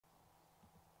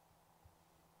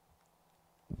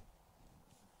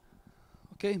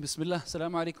Okay, Bismillah,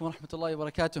 Assalamu alaikum wa rahmatullahi wa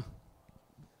barakatuh.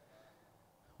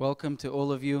 Welcome to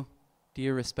all of you,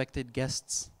 dear respected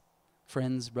guests,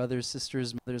 friends, brothers,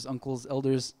 sisters, mothers, uncles,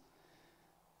 elders,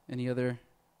 any other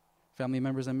family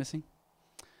members I'm missing.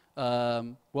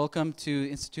 Welcome to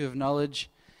Institute of Knowledge.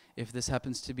 If this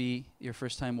happens to be your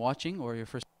first time watching or your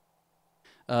first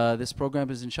this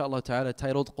program is inshallah ta'ala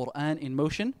titled Quran in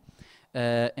Motion,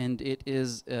 and it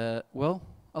is, well,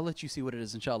 I'll let you see what it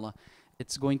is inshallah.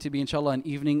 It's going to be inshallah an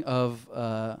evening of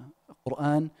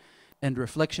Quran and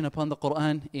reflection upon the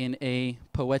Quran in a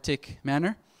poetic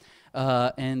manner.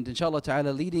 And inshallah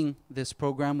ta'ala leading this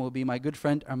program will be my good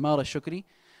friend Ammar AlShukry,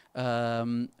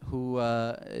 who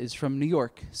is from New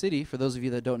York City, for those of you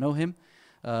that don't know him.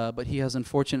 But he has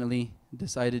unfortunately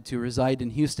decided to reside in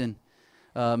Houston.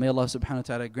 May Allah subhanahu wa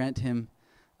ta'ala grant him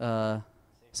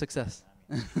success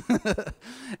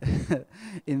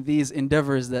in these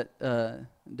endeavors that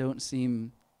don't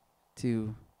seem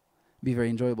to be very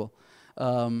enjoyable.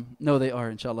 No, they are,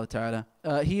 inshallah ta'ala.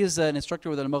 He is an instructor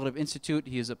with the Maghrib Institute.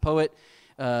 He is a poet.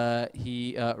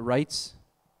 He writes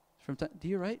from time. Do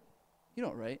you write? You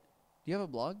don't write. Do you have a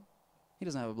blog? He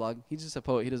doesn't have a blog. He's just a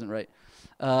poet. He doesn't write.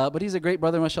 But he's a great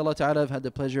brother, mashallah ta'ala. I've had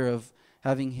the pleasure of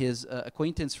having his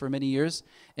acquaintance for many years,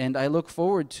 and I look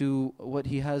forward to what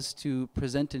he has to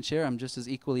present and share. I'm just as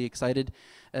equally excited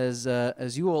as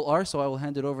you all are, so I will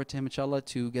hand it over to him, inshallah,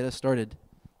 to get us started.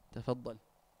 Tafaddal.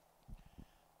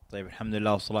 طيب الحمد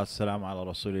لله والصلاة والسلام على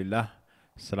رسول الله.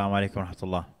 السلام عليكم ورحمة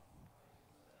الله.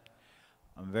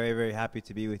 I'm very, very happy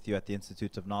to be with you at the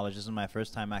Institute of Knowledge. This is my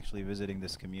first time actually visiting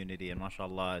this community, and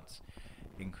mashallah, it's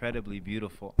incredibly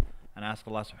beautiful. And I ask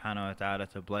Allah subhanahu wa ta'ala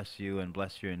to bless you and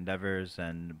bless your endeavors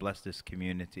and bless this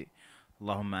community.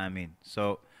 Allahumma ameen.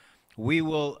 So we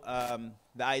will,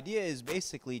 the idea is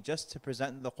basically just to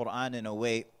present the Quran in a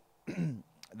way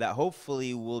that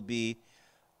hopefully will be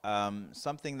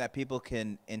something that people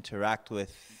can interact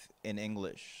with in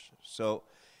English. So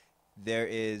there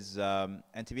is,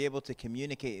 and to be able to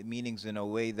communicate meanings in a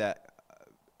way that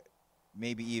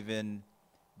maybe even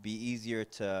be easier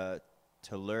to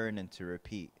learn and to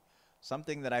repeat.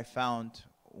 Something that I found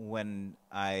when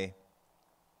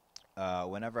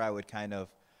whenever I would kind of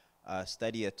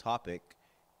study a topic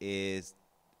is,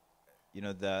 you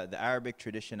know, the Arabic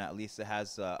tradition, at least, it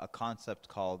has a concept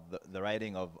called the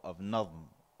writing of nazm,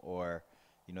 or,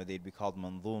 you know, they'd be called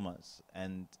manzumas.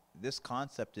 And this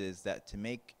concept is that to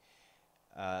make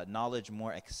knowledge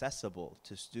more accessible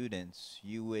to students,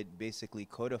 you would basically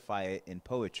codify it in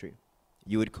poetry.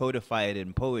 You would codify it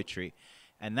in poetry.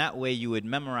 And that way you would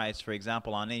memorize, for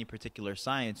example, on any particular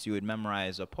science, you would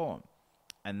memorize a poem.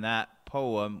 And that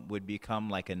poem would become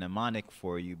like a mnemonic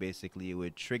for you. Basically, it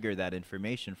would trigger that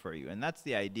information for you. And that's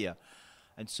the idea.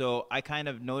 And so I kind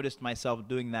of noticed myself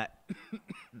doing that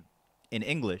in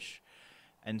English.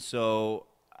 And so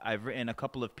I've written a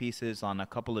couple of pieces on a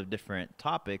couple of different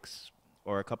topics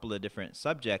or a couple of different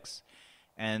subjects.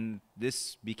 And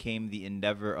this became the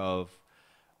endeavor of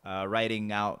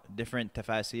writing out different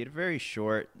tafsir, very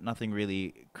short, nothing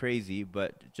really crazy,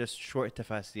 but just short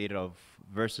tafsir of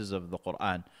verses of the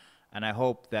Quran. And I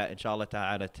hope that inshallah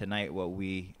ta'ala tonight what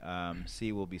we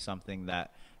see will be something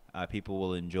that people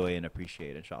will enjoy and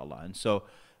appreciate, inshallah. And so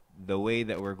the way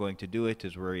that we're going to do it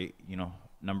is we're, you know,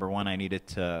 number one, I needed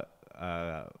to,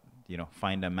 you know,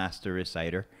 find a master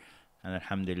reciter. And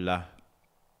alhamdulillah,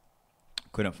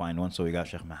 couldn't find one, so we got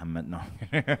Shaykh Mohammed. No.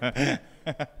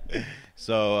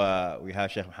 So we have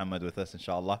Shaykh Mohammed with us,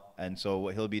 inshallah. And so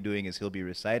what he'll be doing is he'll be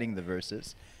reciting the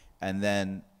verses, and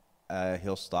then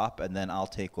he'll stop, and then I'll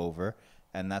take over.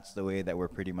 And that's the way that we're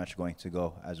pretty much going to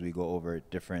go as we go over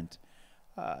different,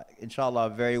 inshallah,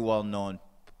 very well-known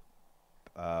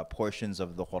portions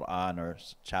of the Quran or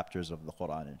chapters of the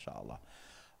Quran, inshallah.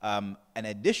 An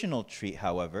additional treat,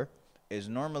 however, is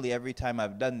normally every time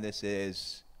I've done this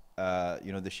is,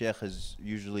 you know, the Shaykh has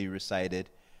usually recited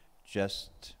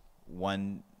just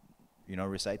one, you know,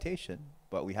 recitation,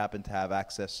 but we happen to have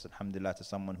access, alhamdulillah, to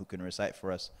someone who can recite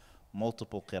for us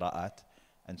multiple qira'at,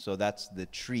 and so that's the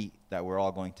treat that we're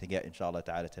all going to get, inshallah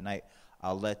ta'ala, tonight.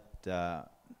 I'll let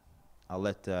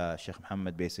Shaykh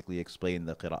Mohammed basically explain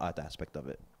the qira'at aspect of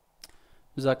it.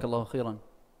 Jazakallahu khairan.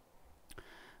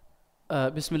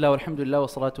 Bismillah walhamdulillah wa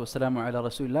salatu wa salamu ala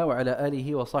rasulillah wa ala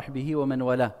alihi wa sahbihi wa man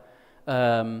wala.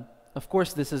 Of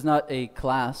course, this is not a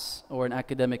class or an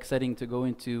academic setting to go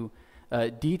into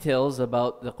details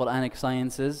about the Quranic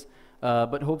sciences,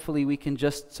 but hopefully we can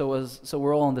just, so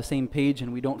we're all on the same page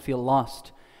and we don't feel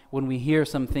lost when we hear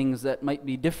some things that might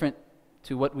be different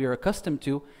to what we are accustomed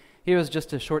to. Here is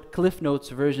just a short Cliff Notes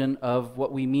version of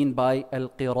what we mean by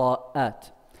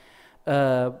al-qira'at.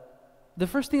 The The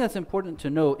first thing that's important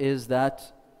to know is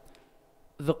that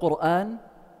the Quran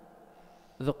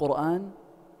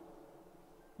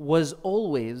was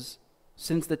always,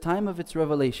 since the time of its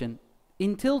revelation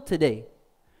until today,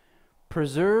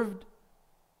 preserved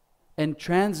and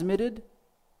transmitted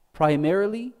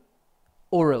primarily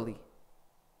orally.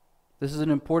 This is an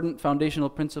important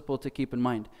foundational principle to keep in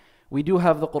mind. We do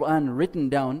have the Quran written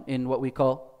down in what we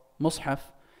call mushaf,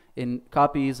 in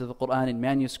copies of the Quran, in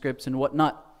manuscripts and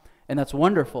whatnot. And that's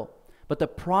wonderful. But the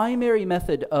primary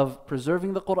method of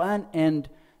preserving the Quran and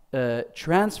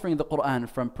transferring the Quran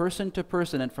from person to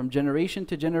person and from generation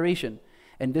to generation,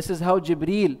 and this is how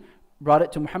Jibreel brought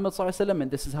it to Muhammad ﷺ,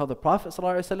 and this is how the Prophet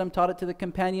ﷺ taught it to the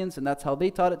companions, and that's how they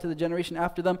taught it to the generation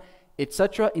after them,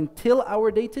 etc., until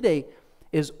our day today,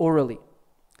 is orally.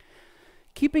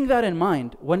 Keeping that in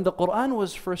mind, when the Quran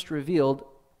was first revealed,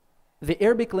 the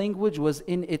Arabic language was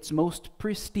in its most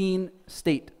pristine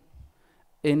state,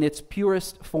 in its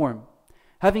purest form.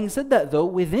 Having said that though,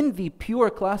 within the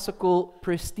pure classical,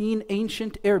 pristine,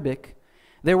 ancient Arabic,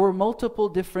 there were multiple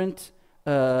different,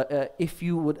 if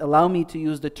you would allow me to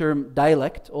use the term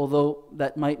dialect, although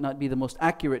that might not be the most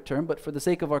accurate term, but for the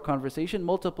sake of our conversation,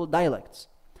 multiple dialects.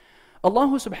 Allah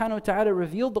subhanahu wa ta'ala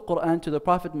revealed the Quran to the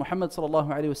Prophet Muhammad sallallahu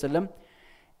alayhi wasallam,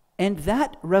 and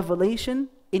that revelation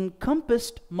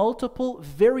encompassed multiple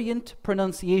variant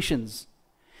pronunciations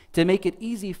to make it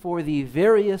easy for the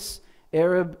various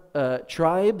Arab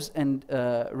tribes and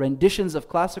renditions of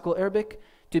classical Arabic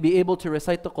to be able to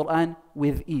recite the Quran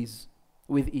with ease.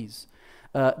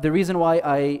 The reason why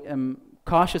I am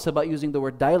cautious about using the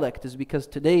word dialect is because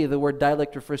today the word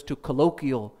dialect refers to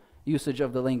colloquial usage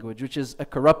of the language, which is a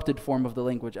corrupted form of the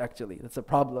language actually. That's a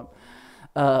problem.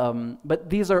 But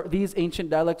these ancient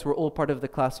dialects were all part of the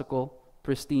classical,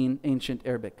 pristine, ancient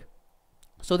Arabic.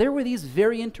 So there were these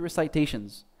variant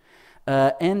recitations.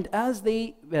 And as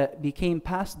they became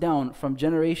passed down from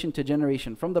generation to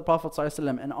generation, from the Prophet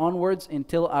ﷺ and onwards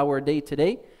until our day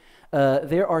today,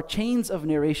 there are chains of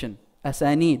narration,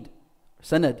 asanid,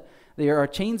 sanad. There are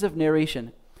chains of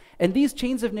narration. And these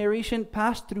chains of narration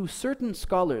passed through certain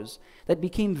scholars that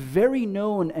became very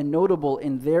known and notable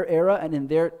in their era and in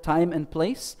their time and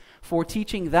place for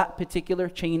teaching that particular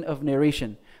chain of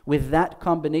narration, with that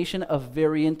combination of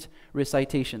variant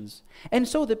recitations. And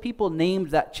so the people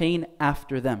named that chain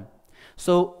after them.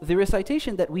 So the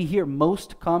recitation that we hear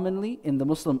most commonly in the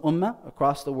Muslim Ummah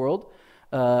across the world,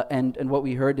 and what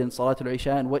we heard in Salatul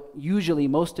Isha, and what usually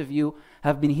most of you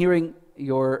have been hearing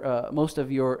most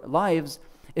of your lives,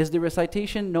 is the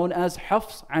recitation known as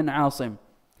Hafs an Asim.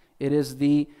 It is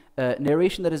the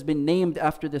narration that has been named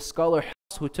after the scholar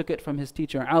Hafs, who took it from his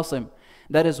teacher Asim.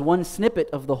 That is one snippet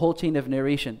of the whole chain of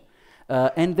narration.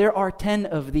 And there are 10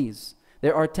 of these.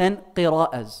 There are 10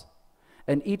 qira'as.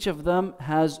 And each of them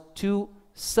has 2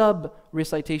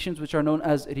 sub-recitations which are known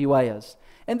as riwayas.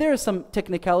 And there are some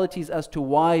technicalities as to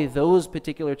why those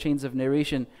particular chains of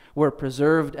narration were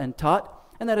preserved and taught.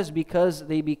 And that is because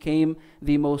they became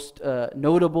the most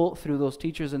notable through those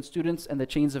teachers and students, and the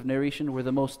chains of narration were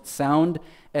the most sound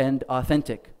and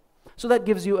authentic. So that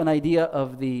gives you an idea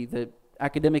of the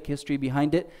academic history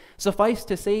behind it. Suffice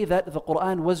to say that the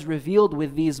Quran was revealed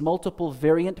with these multiple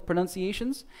variant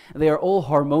pronunciations. They are all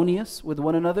harmonious with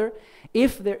one another.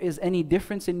 If there is any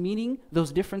difference in meaning,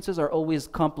 those differences are always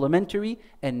complementary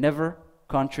and never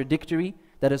contradictory.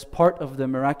 That is part of the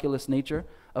miraculous nature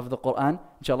of the Quran.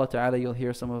 Inshallah ta'ala, you'll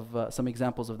hear some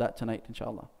examples of that tonight,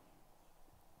 inshallah.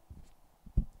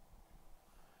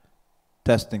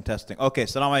 Testing. Okay,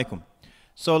 Assalamu alaikum.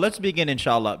 So let's begin,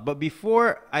 inshallah. But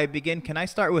before I begin, can I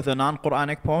start with a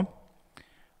non-Quranic poem?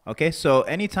 Okay, so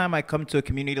anytime I come to a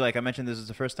community, like I mentioned, this is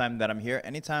the first time that I'm here.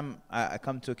 Anytime I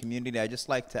come to a community, I just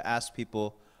like to ask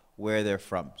people where they're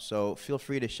from. So feel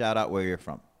free to shout out where you're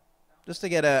from, just to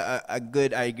get a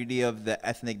good idea of the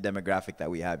ethnic demographic that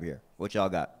we have here. What y'all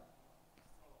got?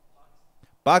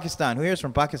 Pakistan. Who here is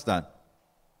from Pakistan?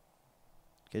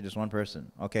 Okay, just one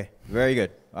person. Okay, very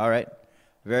good. All right,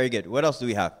 very good. What else do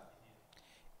we have?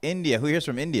 India. Who here is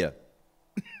from India?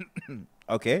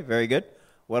 Okay, very good.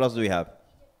 What else do we have?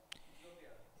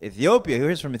 Ethiopia. Who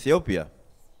here is from Ethiopia?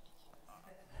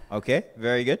 Okay,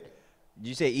 very good. Did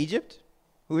you say Egypt?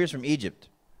 Who here is from Egypt?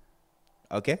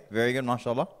 Okay, very good,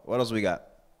 mashallah. What else we got?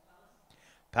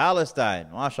 Palestine,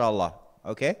 mashallah.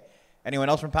 Okay. Anyone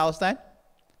else from Palestine?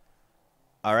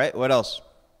 All right, what else?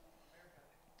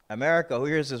 America. Who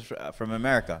here is from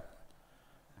America?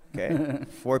 Okay,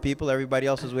 4 people. Everybody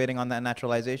else is waiting on that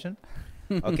naturalization.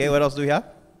 Okay, what else do we have?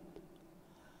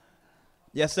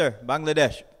 Yes, sir.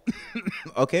 Bangladesh.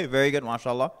 Okay, very good,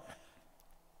 mashallah.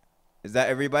 Is that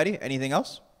everybody? Anything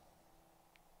else?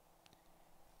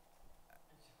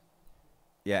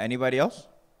 Yeah, anybody else?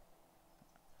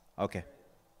 Okay.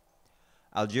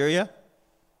 Algeria?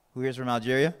 Who here's from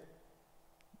Algeria?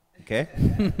 Okay.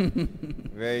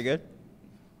 Very good.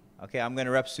 Okay, I'm going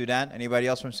to rep Sudan. Anybody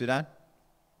else from Sudan?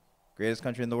 Greatest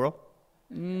country in the world?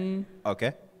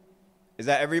 Okay. Is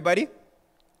that everybody?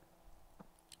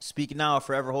 Speak now,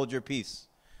 forever hold your peace.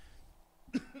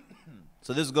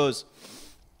 So this goes,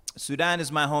 Sudan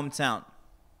is my hometown.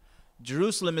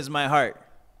 Jerusalem is my heart.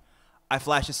 I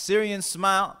flash a Syrian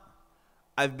smile.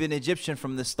 I've been Egyptian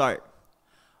from the start.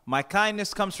 My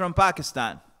kindness comes from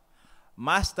Pakistan.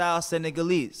 My style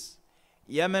Senegalese.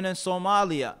 Yemen and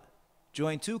Somalia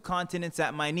join 2 continents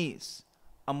at my knees.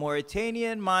 A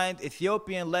Mauritanian mind,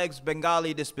 Ethiopian legs,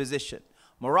 Bengali disposition.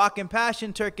 Moroccan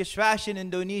passion, Turkish fashion,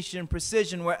 Indonesian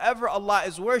precision. Wherever Allah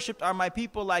is worshipped are my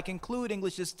people. I conclude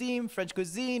English esteem, French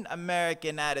cuisine,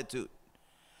 American attitude.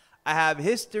 I have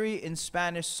history in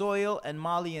Spanish soil and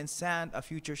Malian sand, a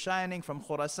future shining from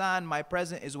Khorasan. My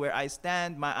present is where I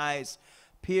stand. My eyes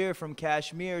peer from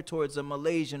Kashmir towards a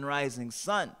Malaysian rising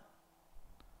sun.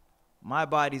 My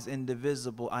body's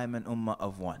indivisible. I'm an ummah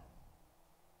of one.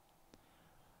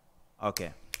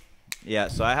 Okay. Yeah,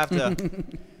 so I have to...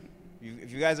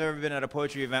 If you guys have ever been at a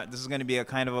poetry event, this is going to be a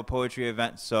kind of a poetry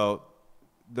event. So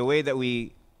the way that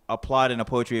we applaud in a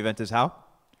poetry event is how?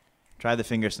 Try the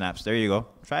finger snaps. There you go.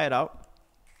 Try it out.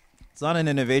 It's not an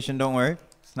innovation, don't worry.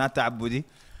 It's not ta'abbudi.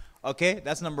 Okay,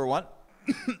 that's number 1.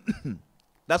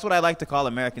 That's what I like to call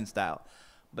American style.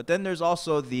 But then there's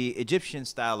also the Egyptian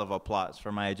style of applause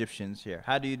for my Egyptians here.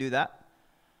 How do you do that?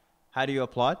 How do you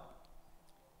applaud?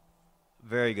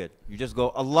 Very good. You just go,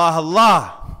 Allah,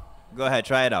 Allah. Go ahead,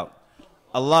 try it out.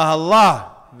 Allah,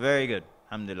 Allah. Very good.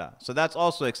 Alhamdulillah. So that's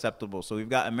also acceptable. So we've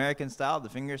got American style, the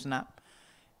finger snap.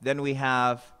 Then we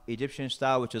have Egyptian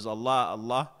style, which is Allah,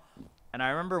 Allah. And I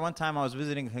remember one time I was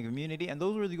visiting a community, and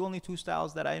those were the only 2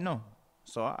 styles that I know.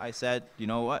 So I said, you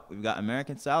know what? We've got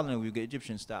American style and we've got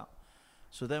Egyptian style.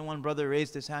 So then one brother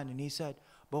raised his hand and he said,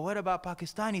 but what about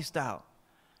Pakistani style?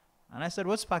 And I said,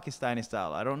 what's Pakistani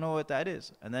style? I don't know what that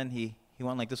is. And then he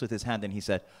went like this with his hand and he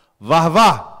said, Vah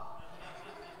Vah.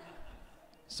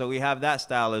 So we have that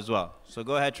style as well. So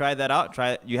go ahead, try that out.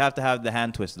 Try it. You have to have the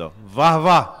hand twist though. Vah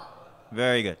Vah.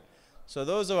 Very good. So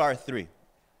those are our 3.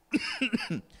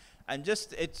 And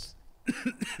just, it's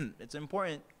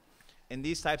important in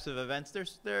these types of events.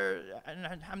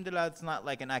 Alhamdulillah, it's not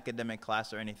like an academic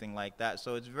class or anything like that.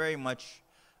 So it's very much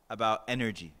about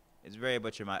energy. It's very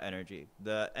much about energy.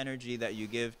 The energy that you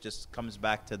give just comes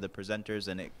back to the presenters,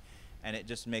 and it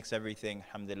just makes everything,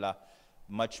 alhamdulillah,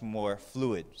 much more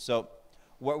fluid. So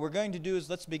what we're going to do is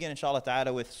let's begin, inshallah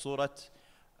ta'ala, with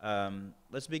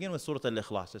let's begin with Surah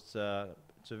Al-Ikhlas. It's a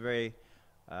very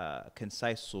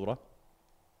concise surah.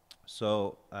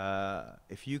 So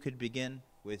if you could begin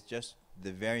with just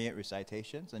the variant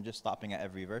recitations and just stopping at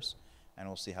every verse, and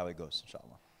we'll see how it goes,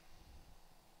 inshallah.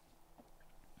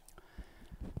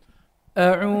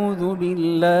 أعوذ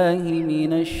بالله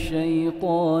من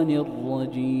الشيطان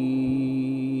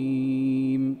الرجيم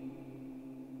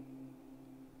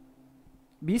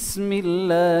بسم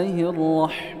الله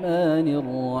الرحمن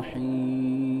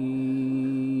الرحيم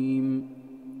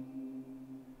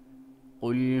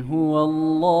قل هو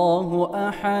الله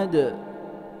أحد.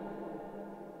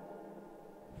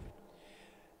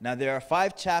 Now there are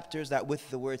 5 chapters that with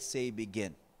the word say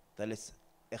begin. That is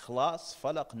Ikhlas,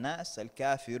 Falaq, Nas,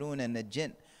 Al-Kafirun, and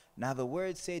Najin. Now the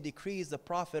word say decrees the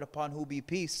Prophet upon whom be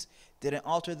peace didn't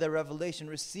alter the revelation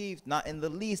received, not in the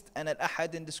least, and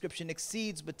Al-Ahad in description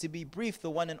exceeds, but to be brief, the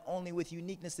one and only with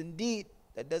uniqueness indeed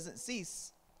that doesn't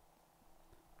cease.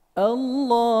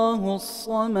 Allahu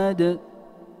Samad.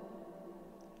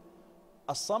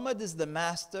 As-Samad is the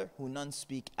master who none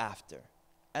speak after,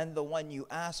 and the one you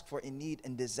ask for in need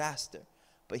and disaster.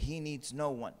 But he needs no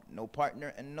one, no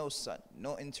partner and no son,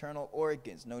 no internal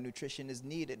organs, no nutrition is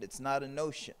needed, it's not a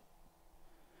notion.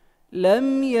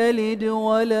 Lam yalid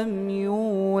wa lam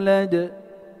yulad.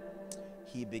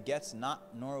 He begets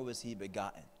not, nor was he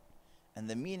begotten. And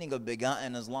the meaning of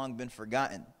begotten has long been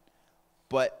forgotten.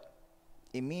 But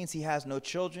it means he has no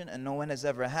children and no one has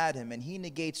ever had him. And he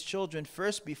negates children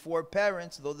first before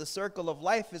parents, though the circle of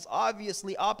life is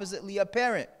obviously oppositely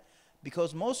apparent.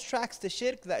 Because most tracks to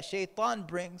shirk that shaitan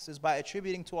brings is by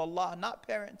attributing to Allah not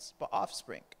parents but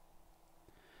offspring.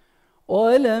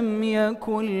 وَلَمْ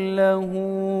يَكُنْ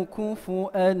لَهُ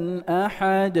كُفُوًا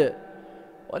أَحَدٌ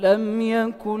وَلَمْ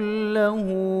يَكُنْ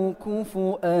لَهُ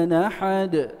كُفُوًا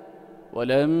أَحَدٌ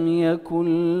وَلَمْ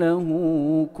يَكُنْ لَهُ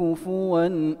كُفُوًا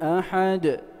أَحَدٌ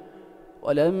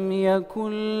وَلَمْ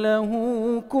يَكُنْ لَهُ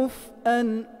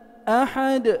كُفُوًا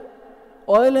أَحَدٌ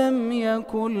وَلَمْ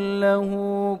يَكُنْ لَهُ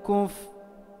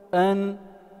كُفُوًا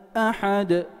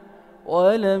أحد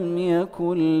ولم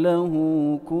يكن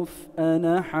له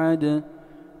كفءا أحد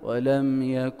ولم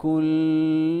يكن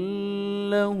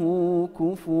له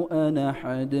كفؤا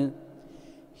أحد.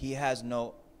 He has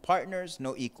no partners,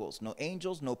 no equals, no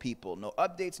angels, no people, no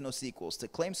updates, no sequels. To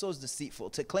claim so is deceitful.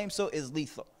 To claim so is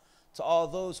lethal. To all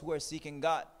those who are seeking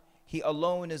God, He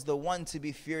alone is the one to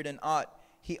be feared and awed.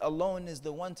 He alone is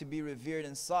the one to be revered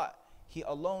and sought. He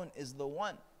alone is the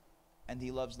one, and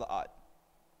He loves the odd.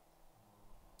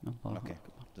 Okay.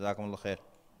 Jazakumullah khair.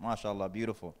 MashaAllah,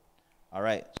 beautiful. All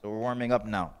right, so we're warming up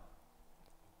now.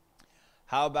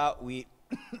 How about we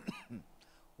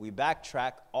we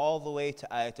backtrack all the way to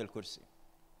Ayat al-Kursi.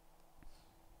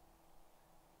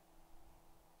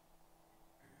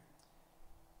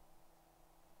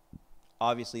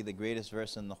 Obviously the greatest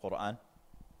verse in the Quran.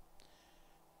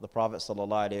 The Prophet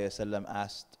ﷺ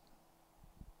asked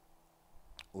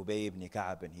Ubay ibn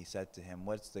Ka'ab, and he said to him,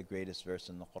 what's the greatest verse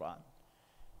in the Quran?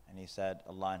 And he said,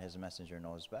 Allah and His Messenger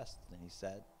knows best. And he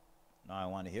said, no, I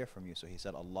want to hear from you. So he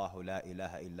said, Allahu la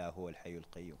ilaha illa huwa al-hayyul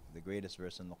qayyum, the greatest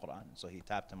verse in the Quran. So he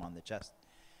tapped him on the chest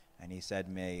and he said,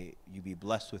 may you be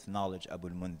blessed with knowledge, Abu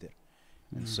al-Mundhir.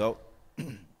 And so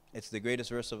it's the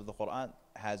greatest verse of the Quran,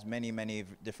 has many, many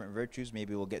different virtues.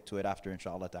 Maybe we'll get to it after,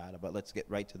 inshallah ta'ala. But let's get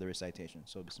right to the recitation.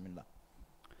 So bismillah.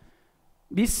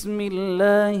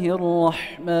 Bismillahir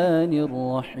Rahmanir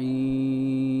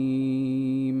Rahim.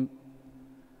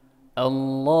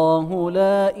 الله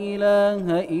لا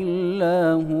إله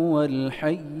إلا هو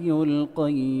الحي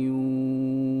القيوم.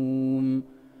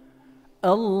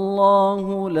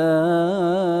 الله لا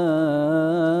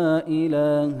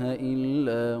إله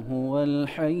إلا هو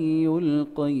الحي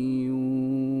القيوم.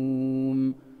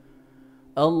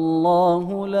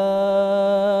 الله لا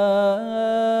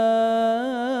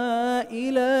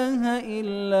إله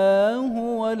إلا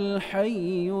هو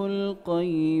الحي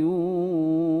القيوم.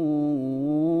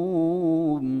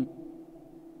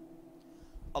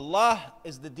 Allah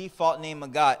is the default name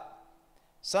of God.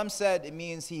 Some said it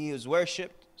means He who is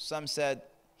worshipped, some said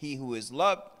He who is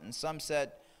loved, and some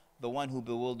said the one who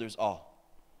bewilders all.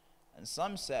 And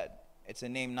some said it's a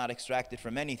name not extracted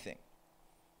from anything.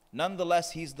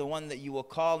 Nonetheless, He's the one that you will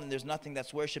call, and there's nothing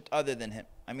that's worshipped other than Him.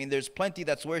 I mean, there's plenty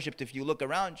that's worshipped if you look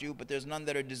around you, but there's none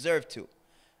that are deserved to.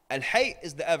 Al-Hayy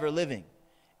is the ever-living.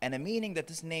 And a meaning that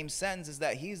this name sends is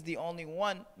that He's the only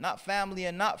one, not family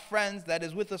and not friends, that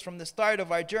is with us from the start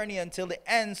of our journey until the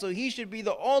end. So He should be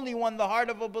the only one the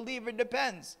heart of a believer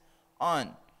depends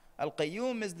on.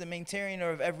 Al-Qayyum is the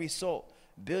maintainer of every soul.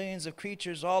 Billions of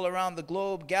creatures all around the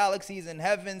globe, galaxies and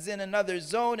heavens in another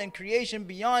zone, and creation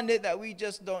beyond it that we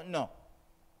just don't know.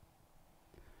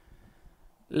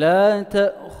 لا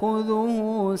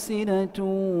تأخذه سنة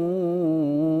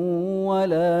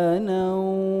ولا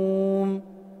نوم.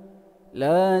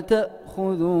 لا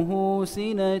تأخذه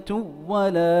سنة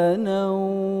ولا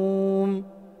نوم.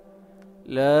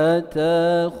 لا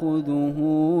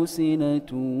تأخذه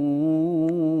سنة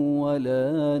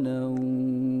ولا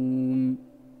نوم.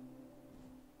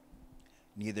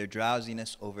 Neither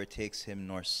drowsiness overtakes Him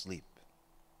nor sleep.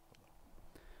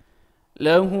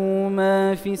 له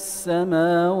ما في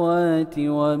السماوات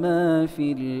وما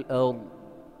في الأرض.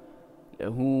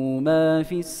 له ما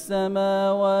في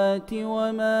السماوات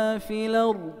وما في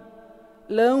الأرض.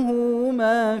 له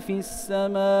ما في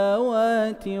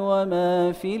السماوات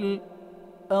وما في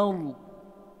الأرض.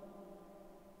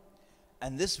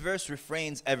 And this verse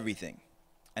refrains everything.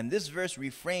 And this verse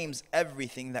reframes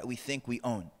everything that we think we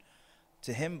own.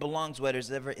 To Him belongs whatever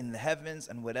is ever in the heavens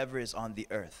and whatever is on the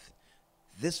earth.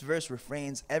 This verse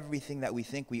refrains everything that we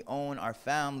think we own, our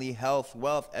family, health,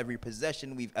 wealth, every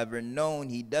possession we've ever known.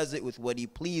 He does it with what He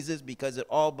pleases because it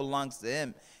all belongs to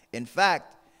Him. In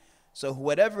fact, so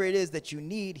whatever it is that you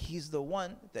need, He's the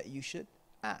one that you should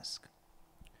ask.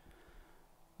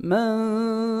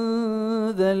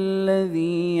 من ذا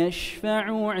الذي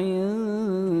يشفع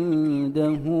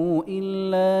عنده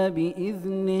إلا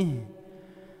بإذنه.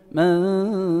 من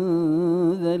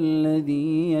ذا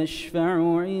الذي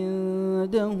يشفع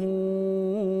عنده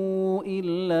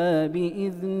إلا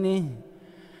بإذنه.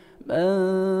 من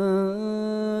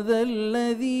ذا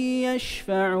الذي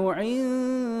يشفع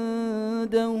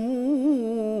عنده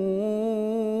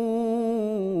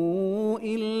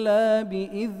إلا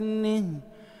بإذنه.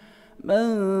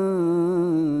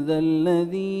 من ذا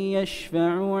الذي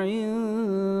يشفع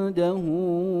عنده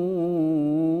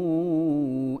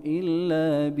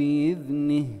إلا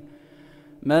بإذنه.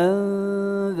 من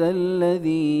ذا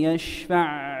الذي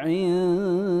يشفع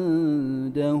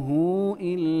عنده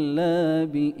إلا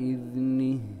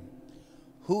بإذنه.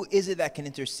 Who is it that can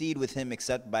intercede with Him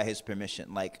except by His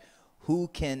permission? Like, Who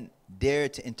can dare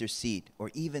to intercede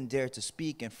or even dare to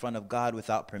speak in front of God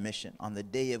without permission on the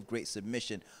day of great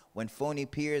submission, when phony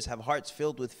peers have hearts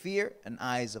filled with fear and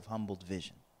eyes of humbled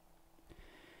vision?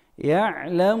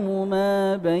 يعلم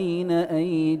ما بين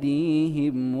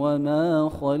أيديهم وما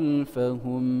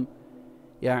خلفهم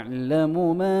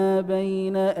يعلم ما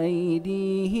بين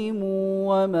أيديهم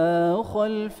وما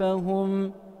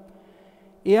خلفهم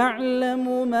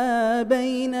يعلم ما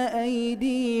بين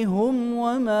أيديهم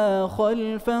وما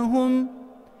خلفهم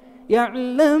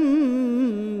يعلم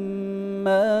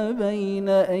ما بين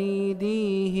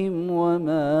أيديهم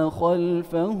وما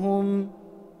خلفهم.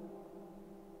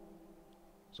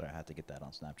 Sorry, I had to get that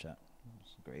on Snapchat.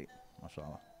 It's great.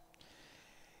 MashaAllah.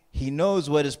 He knows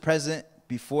what is present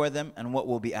before them and what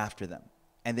will be after them,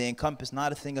 and they encompass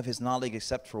not a thing of his knowledge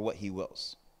except for what he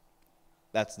wills.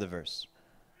 That's the verse.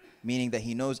 Meaning that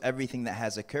he knows everything that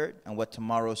has occurred and what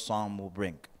tomorrow's sun will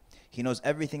bring. He knows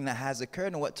everything that has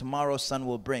occurred and what tomorrow's sun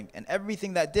will bring. And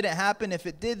everything that didn't happen, if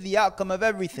it did, the outcome of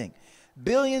everything.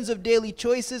 Billions of daily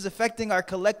choices affecting our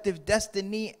collective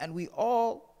destiny, and we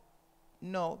all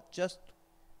know just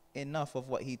enough of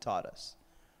what he taught us.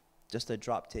 Just a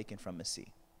drop taken from a sea.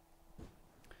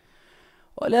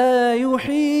 ولا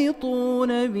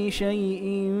يحيطون بشيء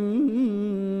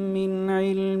من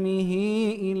علمه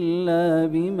إلا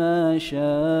بما شاء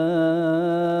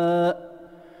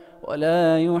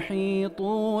ولا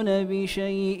يحيطون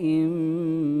بشيء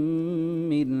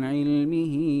من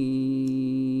علمه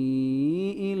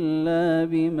إلا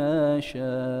بما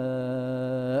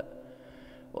شاء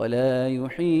ولا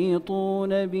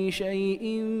يحيطون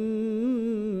بشيء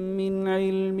من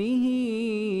علمه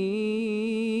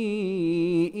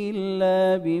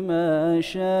إلا بما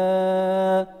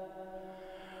شاء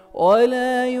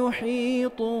ولا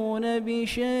يحيطون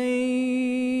بشيء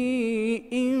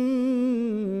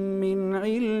من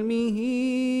علمه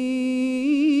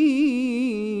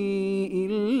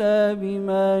إلا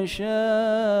بما شاء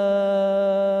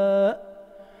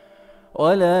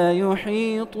ولا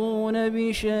يحيطون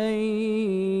بشيء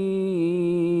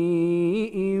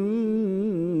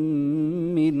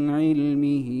من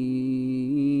علمه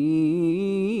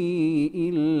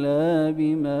إلا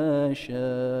بما شاء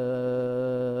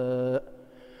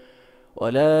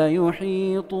ولا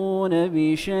يحيطون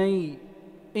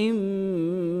بشيء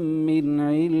من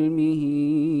علمه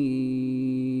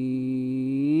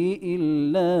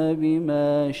إلا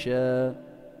بما شاء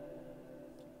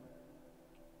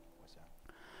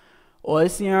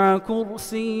وسع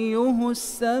كرسيه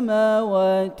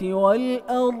السماوات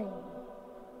والأرض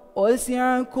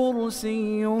وسع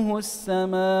كرسيه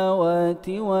السماوات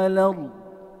والأرض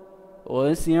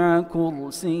وسع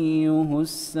كرسيه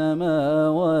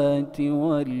السماوات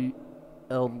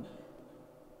والأرض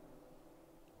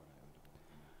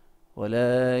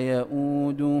ولا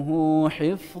يؤوده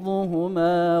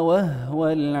حفظهما وهو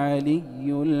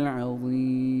العلي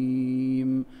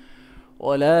العظيم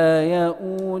ولا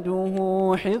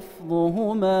يؤوده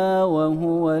حفظهما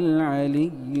وهو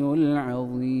العلي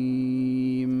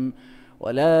العظيم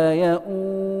ولا يؤوده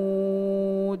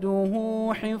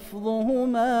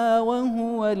حفظهما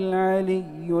وهو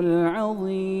العلي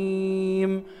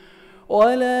العظيم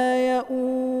ولا يؤوده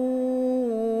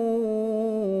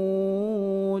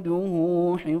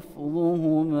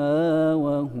حفظهما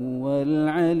وهو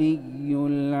العلي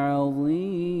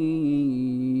العظيم.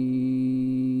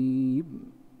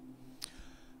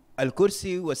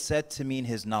 Al-Kursi was said to mean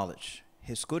his knowledge.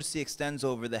 His kursi extends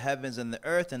over the heavens and the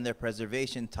earth, and their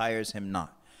preservation tires him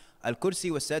not.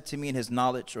 Al-Kursi was said to mean his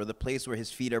knowledge, or the place where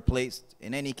his feet are placed.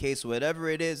 In any case, whatever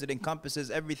it is, it encompasses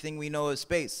everything we know of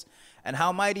space. And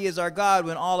how mighty is our God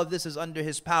when all of this is under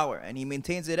his power, and he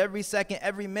maintains it every second,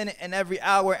 every minute, and every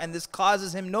hour, and this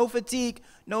causes him no fatigue,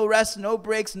 no rest, no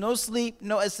breaks, no sleep,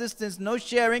 no assistance, no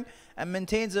sharing, and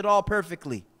maintains it all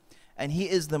perfectly. And he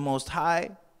is the most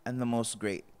high and the most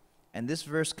great. And this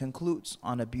verse concludes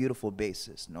on a beautiful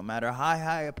basis. No matter how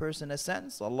high a person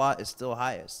ascends, Allah is still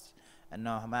highest. And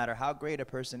no matter how great a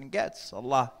person gets,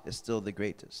 Allah is still the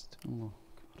greatest. Allah.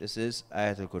 This is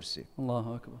Ayatul Kursi.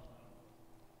 Allahu Akbar.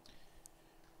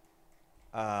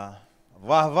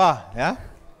 Vah vah, yeah?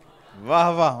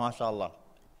 Vah vah, mashallah.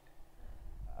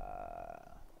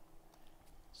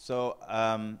 So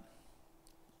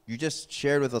you just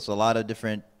shared with us a lot of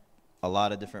different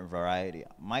variety.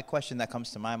 My question that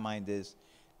comes to my mind is,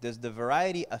 does the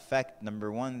variety affect,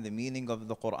 number one, the meaning of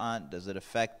the Quran? Does it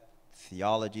affect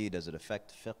theology? Does it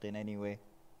affect fiqh in any way?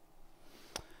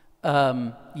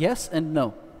 Yes and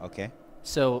no. Okay.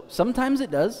 So sometimes it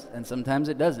does and sometimes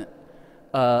it doesn't.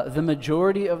 The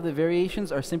majority of the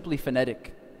variations are simply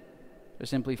phonetic. They're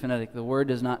simply phonetic. The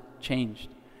word is not changed.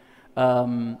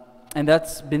 And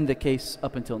that's been the case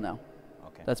up until now.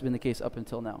 Okay. That's been the case up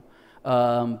until now.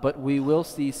 But we will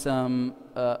see some.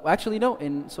 Actually, no.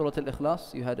 In Surah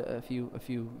Al-Ikhlas, you had a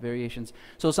few variations.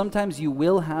 So sometimes you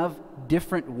will have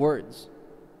different words.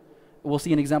 We'll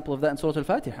see an example of that in Surah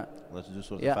Al-Fatiha. Let's do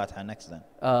Surah Yeah. Al-Fatiha next then.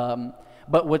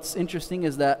 But what's interesting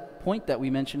is that point that we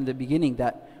mentioned in the beginning,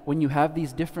 that when you have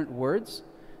these different words,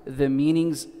 the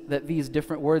meanings that these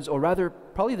different words, or rather,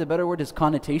 probably the better word is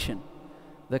connotation.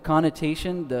 The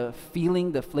connotation, the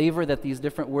feeling, the flavor that these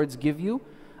different words give you,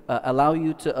 allow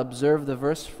you to observe the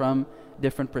verse from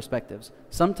different perspectives.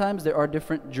 Sometimes there are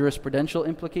different jurisprudential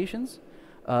implications,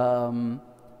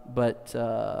 but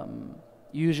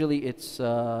usually it's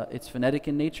phonetic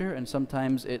in nature, and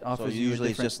sometimes it offers So you a usually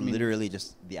it's different just meaning. literally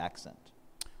just the accent.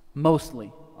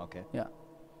 Mostly, Okay. yeah.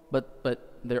 But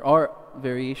there are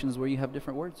variations where you have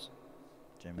different words.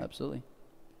 Jamie. Absolutely.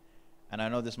 And I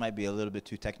know this might be a little bit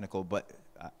too technical, but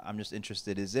I'm just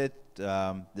interested. Is it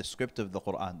the script of the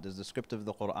Quran? Does the script of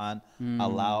the Quran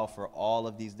allow for all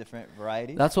of these different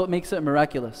varieties? That's what makes it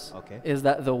miraculous. Okay. Is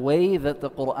that the way that the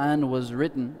Quran was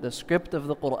written, the script of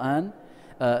the Quran,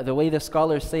 the way the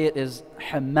scholars say it is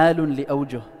حَمَّالٌ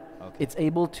لِأَوْجُهِ. Okay. It's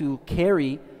able to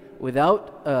carry,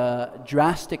 without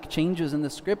drastic changes in the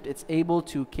script, it's able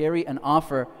to carry and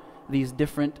offer these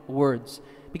different words.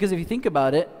 Because if you think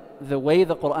about it, the way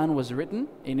the Quran was written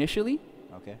initially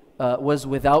Okay. was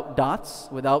without dots,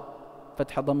 without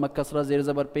fatha, dhamma, kasra, zir,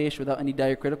 zabar, pesh, without any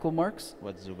diacritical marks.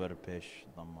 What's Zubar Pesh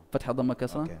Dhamma? Fatha, dhamma,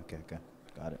 kasra. Okay.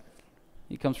 Got it.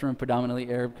 He comes from a predominantly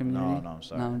Arab community. No, I'm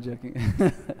sorry. No, I'm joking.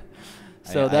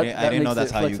 So I didn't know makes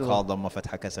that's it how you flexible. call Dhamma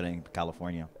Fatha Kasra in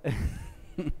California.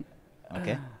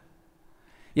 Okay.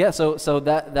 Yeah, so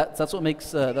that's what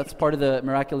makes that's part of the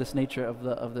miraculous nature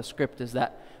of the script, is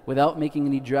that without making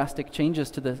any drastic changes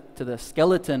to the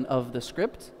skeleton of the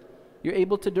script, you're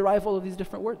able to derive all of these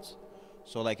different words.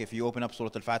 So like if you open up Surah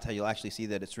Al-Fatiha, you'll actually see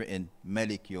that it's written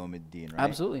Malik Yawmiddin, right?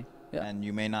 Absolutely. Yeah. And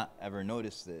you may not ever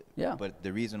notice it. Yeah. But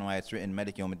the reason why it's written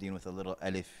Malik Yawmiddin with a little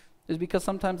alif. Is because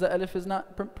sometimes the alif is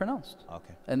not pronounced.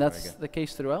 Okay. And very that's good. the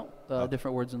case throughout Okay.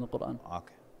 different words in the Quran.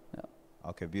 Okay. Yeah.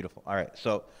 Okay, beautiful. All right.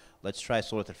 So let's try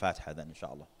Surah Al-Fatiha then,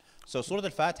 inshallah. So Surah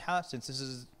Al-Fatiha, since this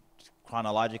is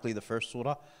chronologically the first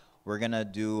surah, we're going to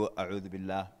do A'udhu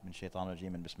Billah min Shaitan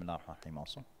Rajim and Bismillah ar-Rahman ar-Rahim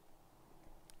also.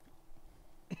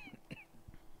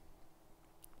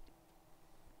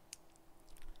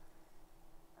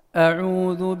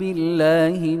 أعوذ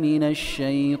بالله من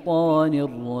الشيطان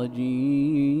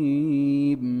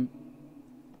الرجيم.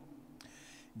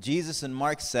 Jesus and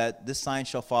Mark said, this sign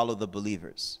shall follow the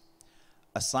believers.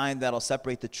 A sign that'll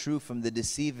separate the true from the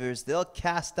deceivers. They'll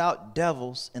cast out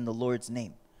devils in the Lord's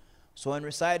name. So in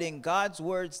reciting God's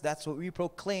words, that's what we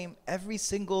proclaim every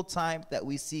single time that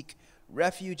we seek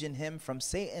refuge in Him from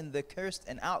Satan, the cursed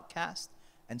and outcast.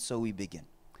 And so we begin.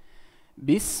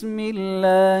 بسم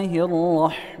الله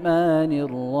الرحمن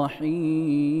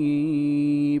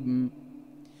الرحيم.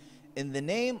 In the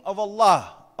name of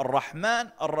Allah,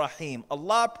 Ar-Rahman, Ar-Rahim.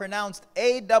 Allah pronounced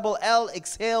A-double-L,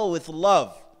 exhale with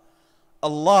love.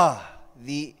 Allah,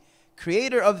 the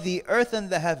creator of the earth and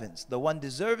the heavens, the one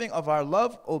deserving of our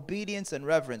love, obedience, and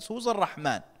reverence. Who's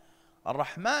Ar-Rahman?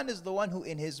 Ar-Rahman is the one who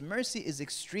in His mercy is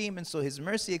extreme, and so His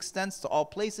mercy extends to all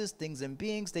places, things, and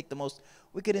beings. Take the most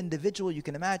wicked individual you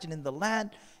can imagine in the land,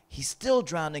 he's still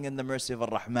drowning in the mercy of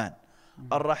Ar-Rahman.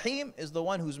 Ar-Rahim is the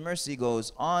one whose mercy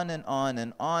goes on and on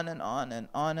and on and on and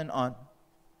on and on.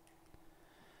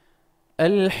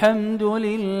 الحمد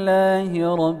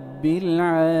لله رب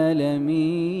العالمين.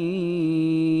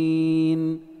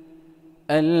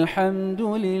 الحمد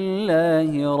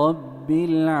لله رب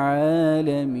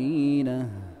العالمين.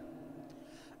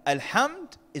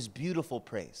 Alhamd is beautiful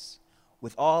praise,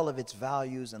 with all of its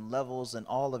values and levels and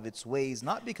all of its ways,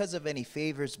 not because of any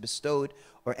favors bestowed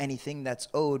or anything that's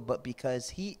owed, but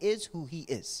because He is who He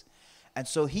is. And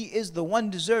so He is the one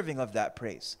deserving of that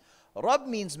praise. Rabb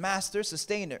means master,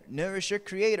 sustainer, nourisher,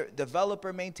 creator,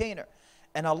 developer, maintainer.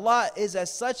 And Allah is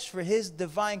as such for His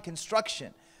divine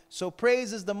construction. So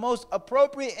praise is the most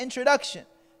appropriate introduction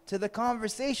to the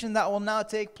conversation that will now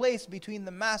take place between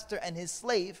the master and his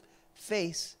slave,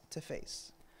 face to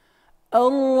face.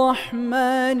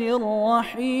 الرحمن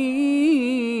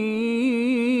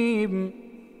الرحيم.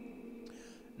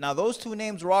 Now those two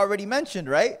names were already mentioned,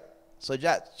 right? So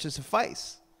that should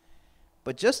suffice.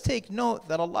 But just take note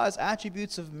that Allah's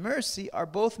attributes of mercy are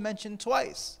both mentioned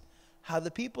twice. How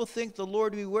the people think the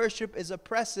Lord we worship is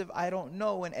oppressive, I don't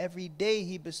know, and every day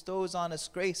He bestows on us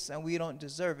grace and we don't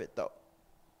deserve it though.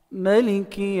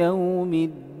 ملك يوم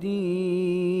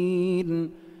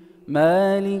الدين.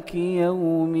 مالك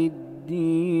يوم الدين.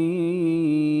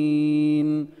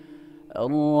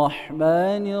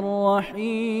 الرحمن الرحيم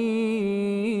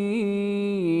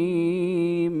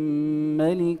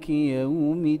ملك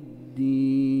يوم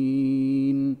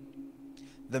الدين.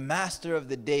 The master of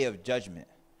the day of judgment.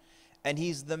 And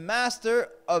he's the master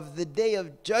of the day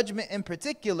of judgment in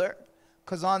particular,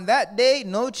 because on that day,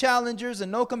 no challengers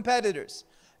and no competitors.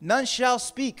 None shall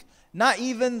speak. Not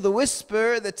even the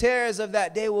whisper, the terrors of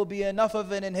that day will be enough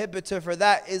of an inhibitor, for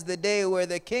that is the day where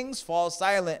the kings fall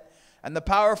silent and the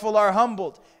powerful are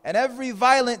humbled, and every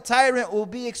violent tyrant will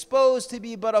be exposed to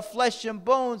be but of flesh and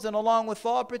bones, and along with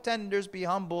all pretenders be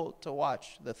humble to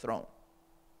watch the throne.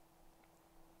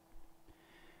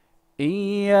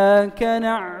 إياك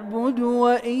نعبد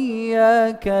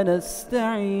وإياك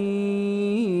نستعين.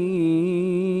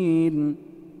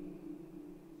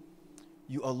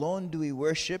 You alone do we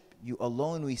worship, you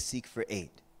alone we seek for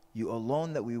aid. You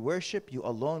alone that we worship, you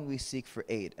alone we seek for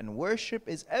aid. And worship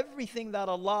is everything that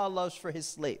Allah loves for His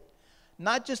slave.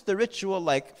 Not just the ritual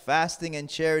like fasting and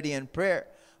charity and prayer,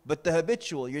 but the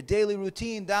habitual, your daily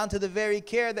routine, down to the very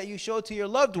care that you show to your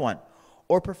loved one,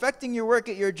 or perfecting your work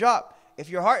at your job. If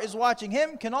your heart is watching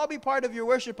Him, can all be part of your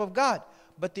worship of God.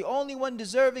 But the only one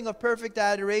deserving of perfect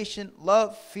adoration,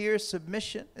 love, fear,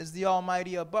 submission is the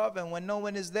Almighty above. And when no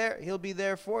one is there, He'll be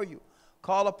there for you.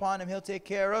 Call upon Him, He'll take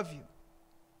care of you.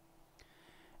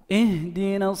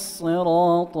 اهدنا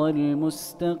الصراط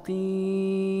المستقيم.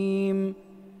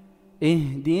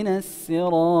 اهدنا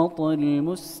الصراط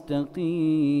المستقيم.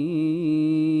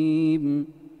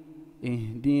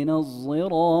 اهدنا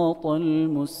الصراط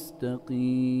المستقيم.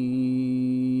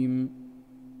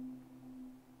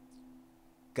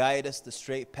 Guide us the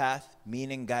straight path,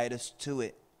 meaning guide us to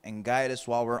it, and guide us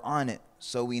while we're on it,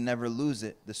 so we never lose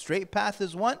it. The straight path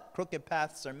is one, crooked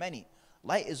paths are many.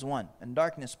 Light is one, and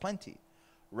darkness plenty.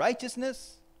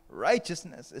 Righteousness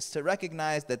is to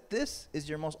recognize that this is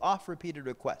your most oft-repeated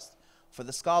request. For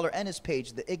the scholar and his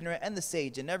page, the ignorant and the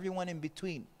sage, and everyone in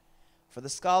between. For the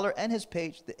scholar and his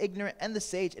page, the ignorant and the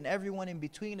sage, and everyone in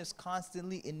between is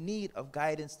constantly in need of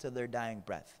guidance to their dying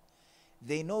breath.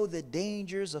 They know the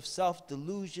dangers of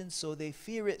self-delusion, so they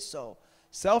fear it so.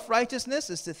 Self-righteousness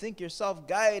is to think yourself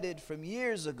guided from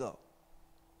years ago.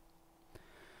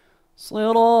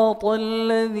 صراط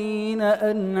الذين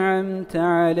أنعمت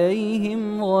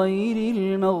عليهم غير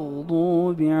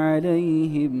المغضوب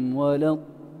عليهم ولا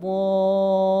الضالين.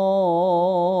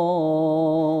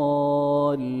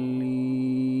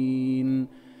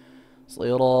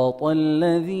 صراط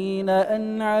الذين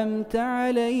أنعمت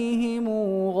عليهم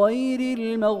غير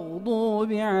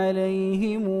المغضوب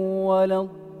عليهم ولا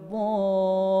الضالين.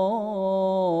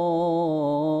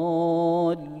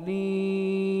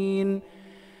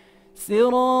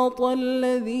 صراط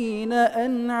الذين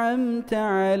أنعمت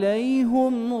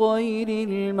عليهم غير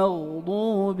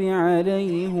المغضوب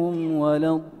عليهم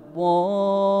ولا الضالين.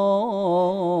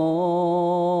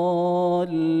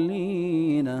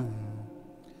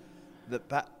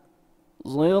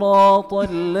 صراط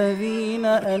الذين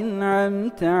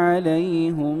أنعمت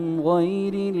عليهم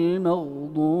غير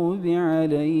المغضوب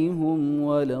عليهم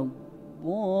ولا الضالين.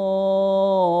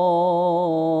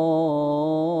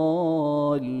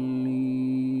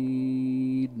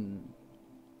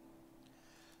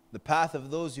 The path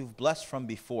of those you've blessed from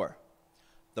before,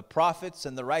 the prophets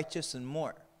and the righteous and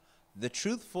more, the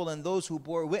truthful and those who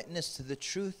bore witness to the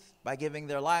truth by giving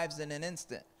their lives in an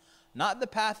instant. Not the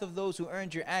path of those who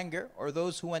earned your anger or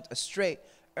those who went astray.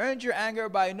 Earned your anger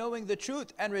by knowing the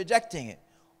truth and rejecting it,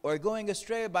 or going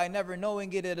astray by never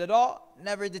knowing it at all,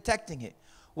 never detecting it.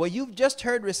 What you've just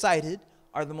heard recited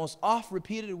are the most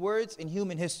oft-repeated words in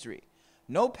human history.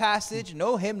 No passage,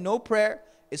 no hymn, no prayer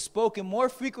is spoken more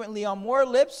frequently on more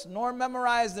lips, nor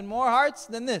memorized in more hearts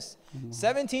than this.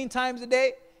 17 times a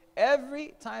day,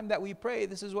 every time that we pray,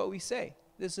 this is what we say.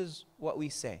 This is what we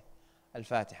say.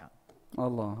 Al-Fatiha.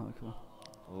 Allah Akbar.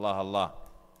 Allah, Allah.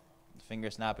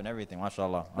 Finger snap and everything,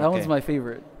 mashallah. That one's my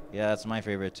favorite. Yeah, that's my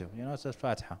favorite too. You know, it says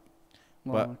Fatiha.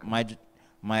 Allah But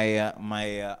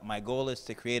my goal is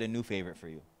to create a new favorite for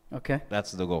you. Okay.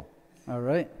 That's the goal. All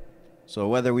right. So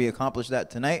whether we accomplish that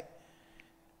tonight,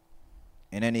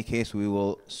 in any case, we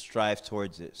will strive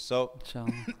towards it. So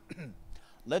Inshallah.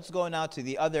 let's go now to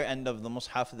the other end of the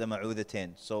Mus'haf, the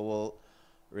Ma'udatain. So we'll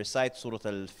recite Surah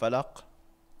Al-Falaq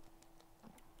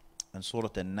and Surah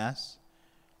Al-Nas.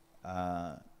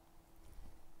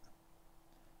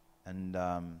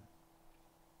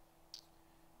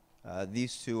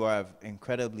 These two have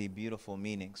incredibly beautiful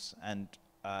meanings. And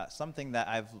something that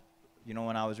I've,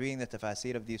 when I was reading the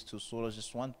tafsir of these two surahs,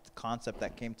 just one concept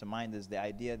that came to mind is the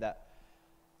idea that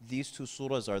these two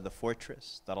surahs are the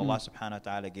fortress that Allah subhanahu wa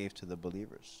ta'ala gave to the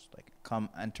believers. Like, come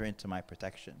enter into my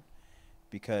protection.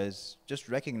 because just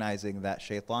recognizing that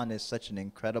shaitan is such an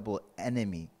incredible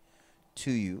enemy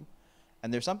to you.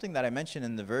 And there's something that I mentioned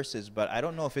in the verses, but I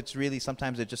don't know if it's really,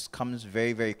 sometimes it just comes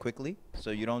very, very quickly.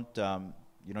 So you don't,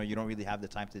 you don't really have the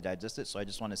time to digest it. So I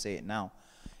just want to say it now.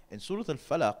 In Surah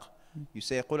Al-Falaq, you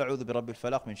say, قُلْ أَعُوذُ بِرَبِّ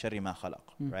الْفَلَقِ مِنْ شَرِّ مَا خَلَقَ,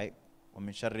 right?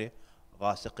 وَمِنْ شَرِّ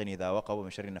غَاسِقٍ إِذَا وَقَبَ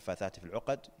وَمِنْ شَرِّ النَّفَّاثَاتِ فِي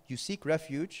الْعُقَدِ. You seek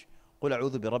refuge, قُلْ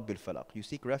أَعُوذُ بِرَبِّ الْفَلَقِ. You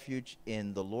seek refuge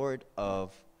in the Lord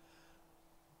of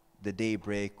the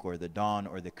daybreak or the dawn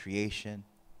or the creation.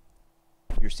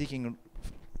 You're seeking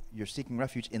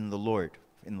refuge in the Lord,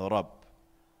 in the Rabb.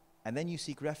 And then you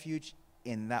seek refuge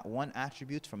in that one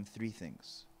attribute from three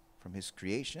things. From his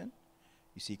creation,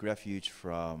 you seek refuge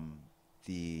from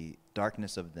the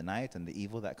darkness of the night and the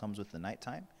evil that comes with the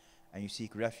nighttime, and you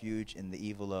seek refuge in the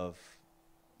evil of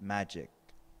magic.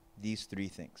 These three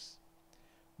things.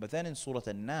 But then in Surah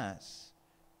An-Nas,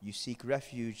 you seek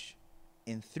refuge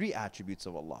in three attributes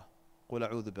of Allah. قُلْ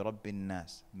أَعُوذُ بِرَبِّ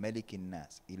النَّاسِ مَلِكِ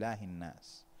النَّاسِ إِلَهِ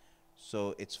النَّاسِ.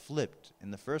 So it's flipped. In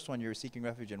the first one, you're seeking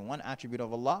refuge in one attribute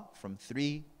of Allah from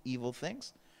three evil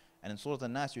things. And in Surah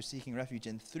An-Nas, you're seeking refuge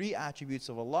in three attributes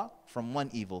of Allah from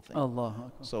one evil thing.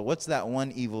 Allah. So what's that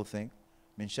one evil thing?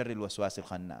 مِن شَرِّ الْوَسْوَاسِ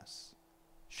الْخَنَّاسِ.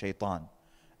 Shaitan.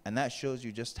 And that shows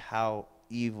you just how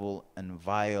evil and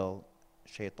vile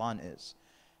shaitan is.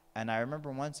 And I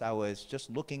remember once I was just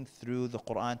looking through the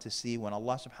Quran to see when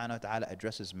Allah subhanahu wa ta'ala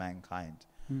addresses mankind.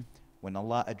 When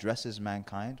Allah addresses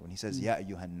mankind, when he says, Ya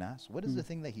ayyuhan nas, what is the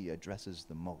thing that he addresses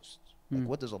the most? Like,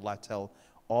 what does Allah tell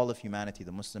all of humanity,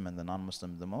 the Muslim and the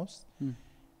non-Muslim, the most?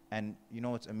 And you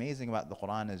know what's amazing about the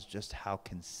Quran is just how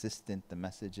consistent the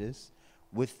message is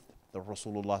with the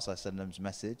Rasulullah sallallahu alaihi wasallam's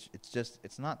message.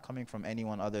 It's not coming from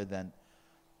anyone other than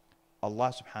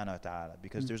Allah subhanahu wa ta'ala,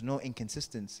 because there's no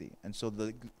inconsistency. And so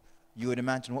you would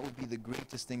imagine, what would be the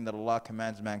greatest thing that Allah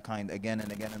commands mankind again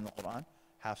and again in the Quran?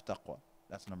 Have taqwa.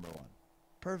 That's number one.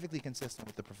 Perfectly consistent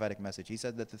with the prophetic message. He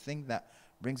said that the thing that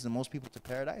brings the most people to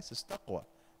paradise is taqwa.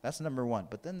 That's number one.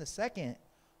 But then the second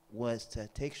was to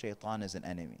take shaitan as an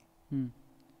enemy.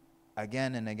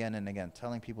 Again and again and again,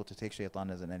 telling people to take shaitan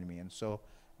as an enemy. And so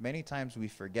many times we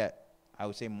forget, I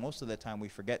would say most of the time we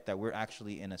forget that we're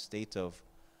actually in a state of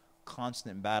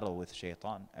constant battle with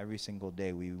shaitan. Every single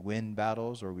day we win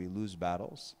battles or we lose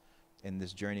battles in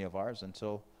this journey of ours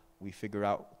until we figure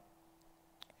out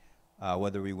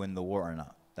whether we win the war or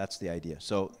not. That's the idea.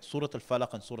 So Surah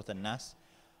Al-Falaq and Surah An-Nas,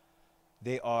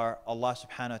 they are Allah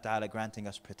subhanahu wa ta'ala granting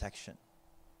us protection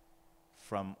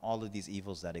from all of these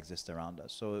evils that exist around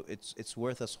us. So it's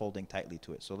worth us holding tightly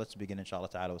to it. So let's begin inshallah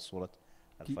ta'ala with Surah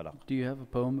Al-Falaq. Do you have a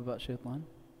poem about shaitan?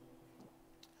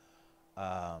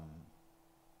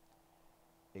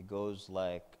 It goes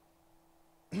like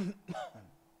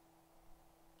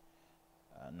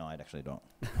no, I actually don't.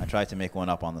 I tried to make one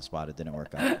up on the spot. It didn't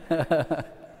work out.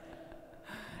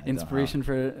 Inspiration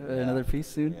for another piece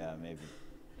soon? Yeah, maybe.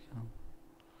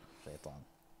 Shaitan.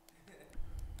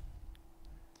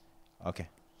 Okay.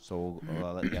 So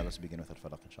let's begin with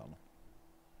Al-Falaq, inshallah.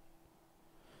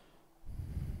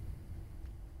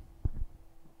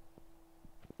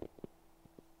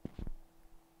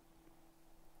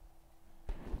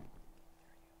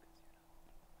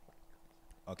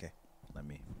 Okay, let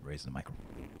me raise the microphone.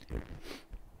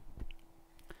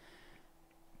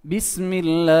 بسم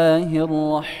الله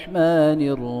الرحمن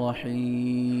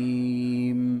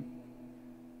الرحيم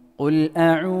قل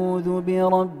أعوذ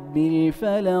برب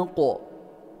الفلق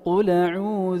قل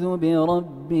أعوذ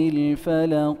برب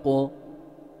الفلق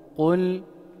قل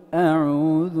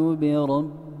أعوذ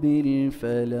برب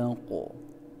الفلق.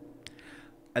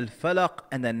 Al-Falaq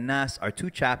and An-Nas are two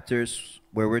chapters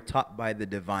where we're taught by the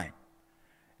divine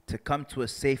to come to a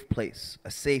safe place,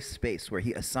 a safe space where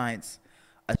he assigns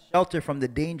a shelter from the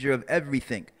danger of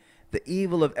everything, the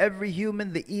evil of every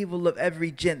human, the evil of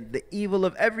every jinn, the evil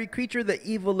of every creature, the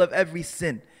evil of every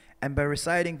sin. And by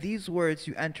reciting these words,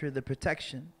 you enter the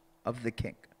protection of the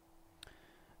king.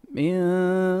 من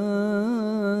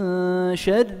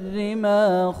شر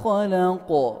ما خلق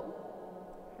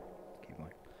Keep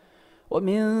going.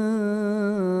 ومن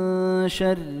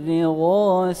شر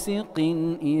غاسق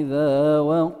إذا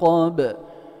وقب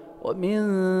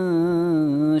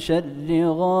ومن شر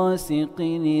غاسق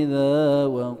إذا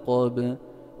وقب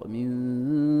ومن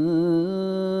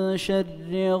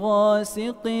شر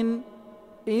غاسق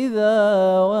إذا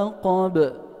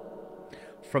وقب.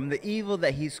 From the evil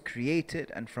that he's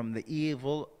created and from the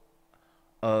evil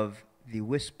of the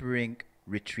whispering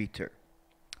retreater,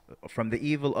 from the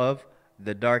evil of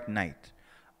the dark night.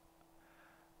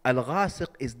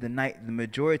 Al-Ghasiq is the night, the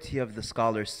majority of the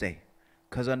scholars say,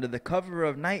 because under the cover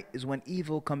of night is when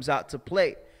evil comes out to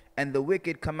play. and the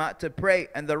wicked come out to pray,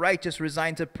 and the righteous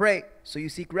resign to pray. So you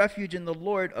seek refuge in the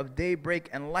Lord of daybreak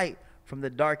and light, from the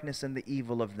darkness and the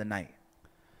evil of the night.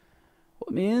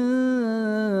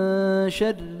 ومن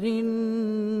شر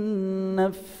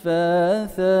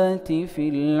النفاثات في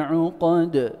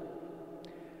العقد.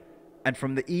 And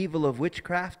from the evil of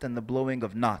witchcraft and the blowing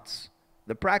of knots.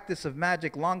 The practice of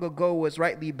magic long ago was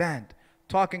rightly banned,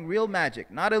 talking real magic,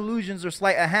 not illusions or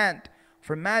sleight of hand.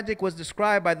 For magic was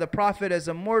described by the Prophet as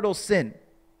a mortal sin.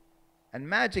 And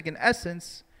magic in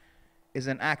essence is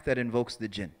an act that invokes the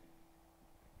jinn.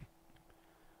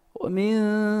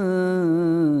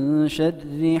 ومن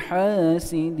شر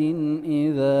حاسد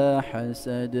إذا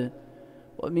حسد.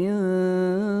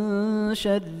 ومن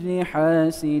شر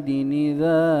حاسد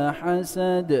إذا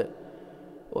حسد.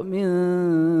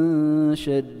 ومن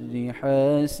شر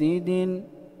حاسد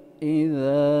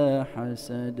إذا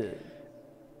حسد.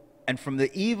 And from the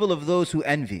evil of those who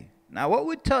envy. Now, what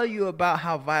would tell you about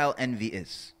how vile envy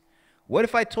is? What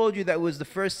if I told you that it was the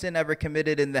first sin ever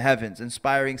committed in the heavens,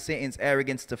 inspiring Satan's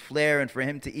arrogance to flare and for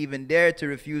him to even dare to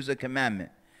refuse a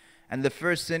commandment? And the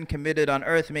first sin committed on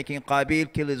earth, making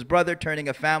Qabil kill his brother, turning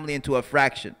a family into a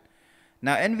fraction.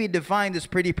 Now, envy defined is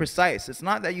pretty precise. It's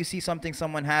not that you see something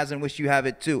someone has and wish you have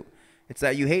it too. It's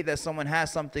that you hate that someone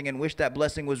has something and wish that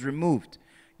blessing was removed.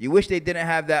 You wish they didn't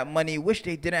have that money, wish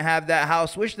they didn't have that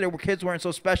house, wish their kids weren't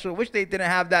so special, wish they didn't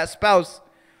have that spouse.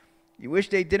 You wish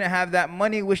they didn't have that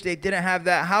money, wish they didn't have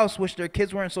that house, wish their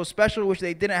kids weren't so special, wish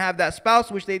they didn't have that spouse,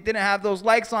 wish they didn't have those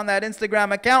likes on that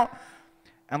Instagram account.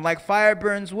 And like fire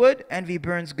burns wood, envy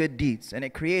burns good deeds. And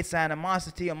it creates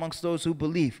animosity amongst those who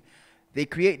believe. They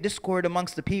create discord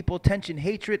amongst the people, tension,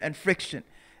 hatred, and friction.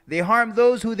 They harm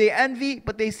those who they envy,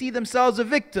 but they see themselves a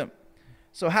victim.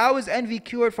 So how is envy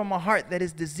cured from a heart that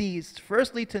is diseased?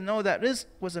 Firstly, to know that rizq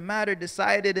was a matter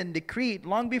decided and decreed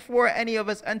long before any of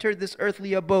us entered this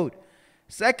earthly abode.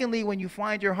 Secondly, when you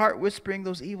find your heart whispering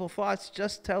those evil thoughts,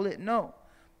 just tell it no.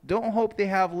 Don't hope they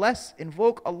have less.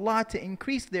 Invoke Allah to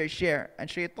increase their share. And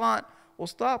shaitan will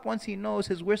stop once he knows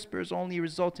his whispers only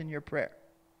result in your prayer.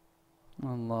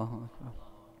 Allahu Akbar.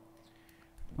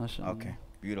 MashaAllah. Okay,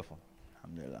 beautiful.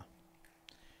 Alhamdulillah.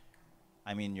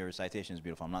 I mean, your recitation is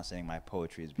beautiful. I'm not saying my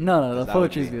poetry is beautiful. No, the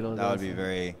poetry is beautiful. That would be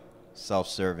very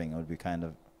self-serving. It would be kind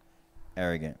of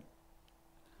arrogant.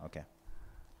 Okay.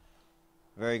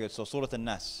 Very good. So, Surah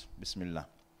An-Nas. Bismillah.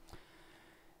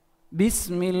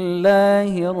 بسم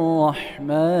الله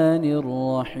الرحمن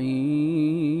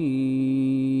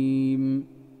الرحيم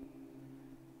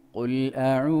قل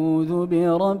أعوذ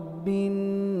برب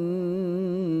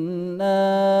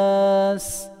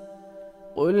الناس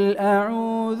قل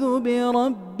أعوذ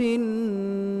برب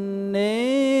الناس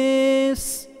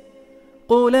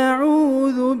قل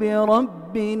أعوذ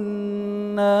برب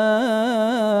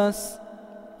الناس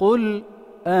قل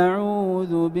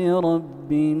أعوذ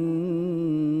برب الناس.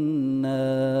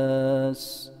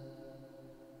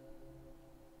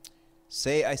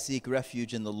 Say, I seek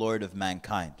refuge in the Lord of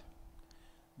mankind.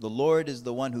 The Lord is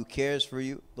the one who cares for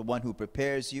you, the one who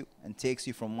prepares you and takes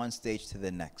you from one stage to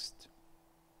the next.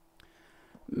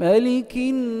 ملك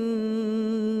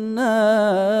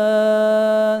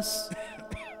الناس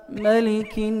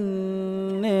ملك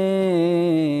الناس.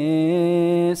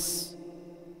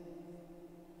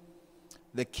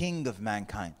 The king of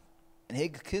mankind. And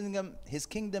his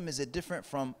kingdom is different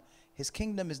from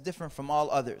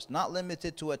all others, not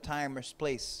limited to a time or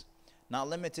place, not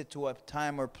limited to a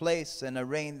time or place and a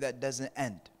reign that doesn't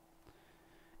end.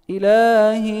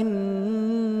 إله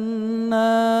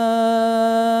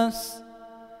الناس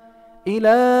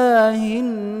إله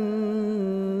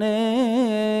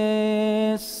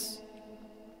الناس.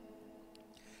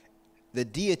 The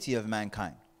deity of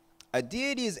mankind. A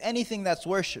deity is anything that's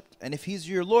worshipped. And if he's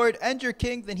your Lord and your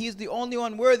King, then he's the only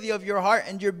one worthy of your heart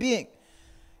and your being.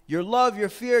 Your love, your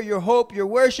fear, your hope, your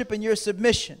worship, and your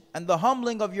submission. And the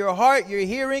humbling of your heart, your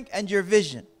hearing, and your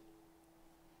vision.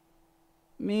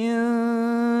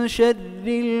 من شر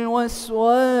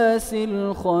الوسواس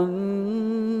الخناس.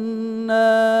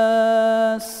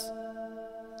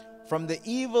 From the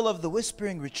evil of the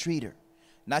whispering retreater.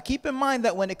 Now keep in mind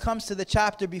that when it comes to the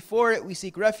chapter before it, we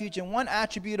seek refuge in one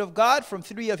attribute of God from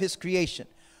three of his creation.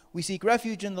 We seek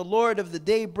refuge in the Lord of the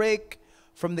daybreak,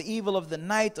 from the evil of the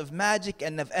night, of magic,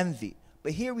 and of envy.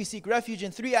 But here we seek refuge in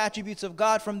three attributes of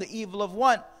God from the evil of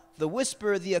one: the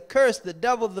whisperer, the accursed, the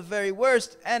devil, the very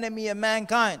worst enemy of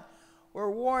mankind.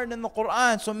 We're warned in the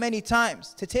Quran so many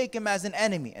times to take him as an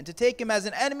enemy. And to take him as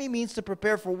an enemy means to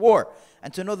prepare for war,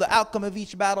 and to know the outcome of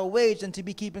each battle waged, and to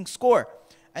be keeping score.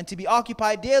 And to be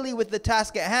occupied daily with the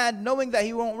task at hand, knowing that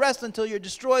he won't rest until you're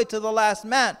destroyed to the last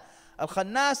man.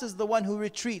 Al-Khannas is the one who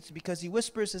retreats because he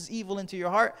whispers his evil into your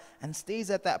heart and stays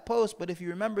at that post. But if you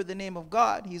remember the name of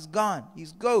God, he's gone.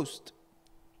 He's ghost.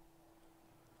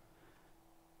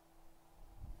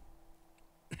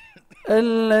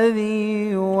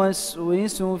 الذي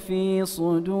يوسوس في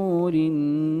صدور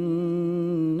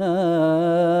الناس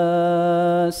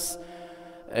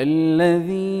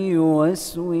الذي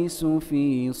يوسوس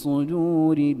في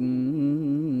صدور الناس.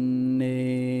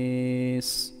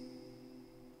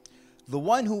 The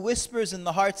one who whispers in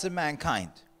the hearts of mankind.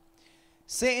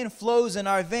 Satan flows in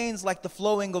our veins like the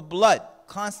flowing of blood,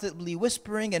 constantly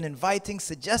whispering and inviting,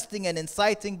 suggesting and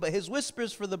inciting, but his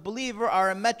whispers for the believer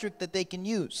are a metric that they can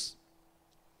use.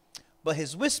 But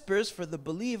his whispers for the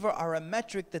believer are a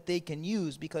metric that they can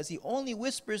use because he only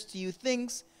whispers to you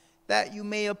things that you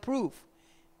may approve.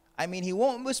 I mean, he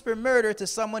won't whisper murder to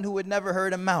someone who would never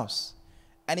hurt a mouse.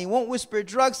 And he won't whisper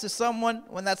drugs to someone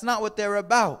when that's not what they're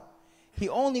about. He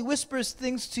only whispers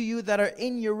things to you that are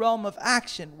in your realm of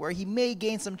action, where he may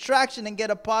gain some traction and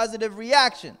get a positive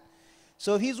reaction.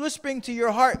 So if he's whispering to your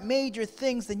heart major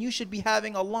things, then you should be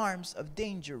having alarms of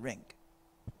danger ring.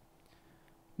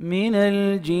 من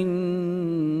الجنة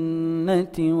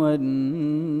والناس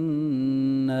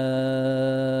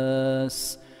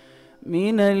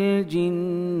من الجنة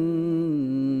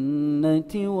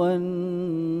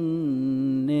والناس.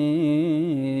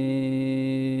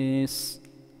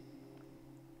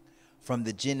 From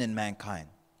the jinn and mankind.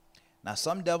 Now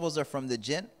some devils are from the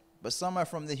jinn, but some are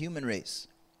from the human race.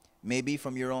 Maybe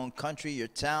from your own country, your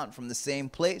town, from the same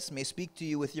place, may speak to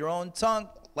you with your own tongue,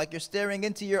 like you're staring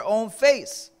into your own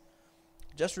face.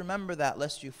 Just remember that,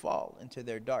 lest you fall into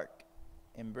their dark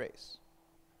embrace.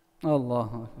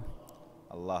 Allah.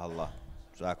 Allah, Allah.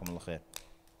 Jazakumullah khair.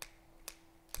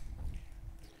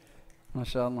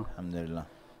 MashaAllah. Alhamdulillah.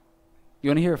 You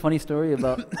want to hear a funny story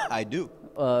about I do.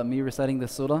 me reciting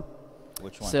this surah?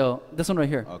 Which one? So, this one right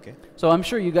here. Okay. So I'm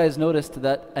sure you guys noticed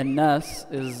that An-Nas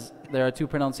is, there are two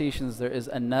pronunciations. There is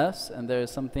An-Nas and there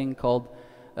is something called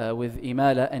with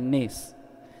Imala An-Nas.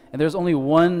 And there's only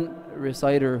one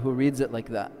reciter who reads it like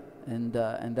that. And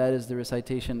that is the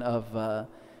recitation of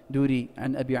Duri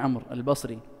and Abi Ammar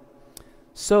al-Basri.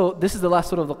 So this is the last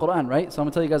surah of the Quran, right? So I'm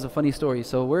going to tell you guys a funny story.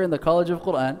 So we're in the College of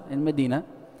Quran in Medina.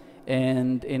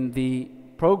 And in the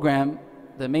program,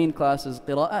 the main class is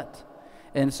Qira'at.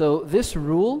 And so this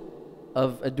rule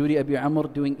of Duri Abi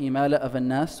Ammar doing Imala of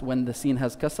An-Nas when the scene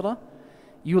has kasra,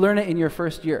 you learn it in your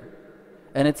first year.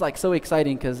 And it's like so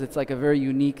exciting because it's like a very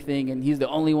unique thing and he's the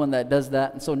only one that does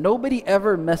that. And so nobody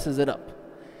ever messes it up.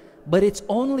 But it's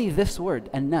only this word,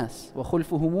 An-Nas.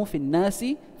 وَخُلْفُهُمُ فِي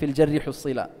النَّاسِ فِي الْجَرِّ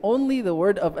حُصِّلًا. Only the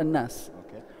word of An-Nas.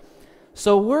 Okay.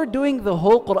 So we're doing the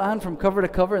whole Quran from cover to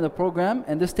cover in the program,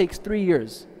 and this takes 3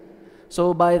 years.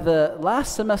 So by the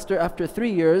last semester, after 3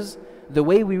 years, the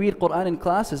way we read Quran in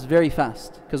class is very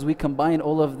fast because we combine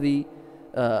all of the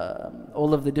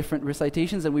different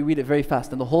recitations and we read it very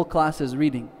fast, and the whole class is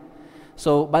reading.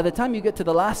 So by the time you get to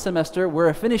the last semester,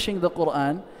 we're finishing the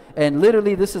Quran, and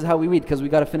literally this is how we read because we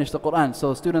got to finish the Quran.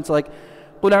 So students are like,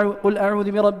 قل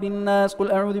أعوذ برب الناس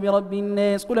قل أعوذ برب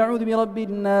الناس قل أعوذ برب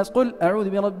الناس قل أعوذ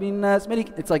برب الناس.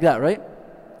 It's like that, right?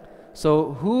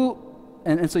 So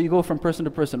and so you go from person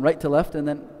to person, right to left, and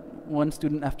then one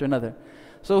student after another.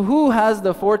 So who has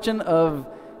the fortune of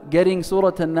getting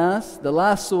Surah An-Nas, the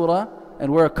last surah,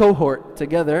 and we're a cohort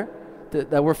together,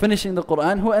 that we're finishing the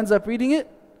Quran? Who ends up reading it?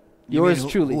 Yours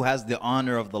truly. Who has the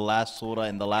honor of the last surah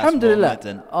in the last Alhamdulillah.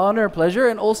 moment? Honor, pleasure,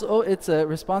 and also it's a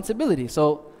responsibility.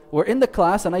 So we're in the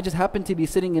class, and I just happen to be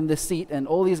sitting in this seat, and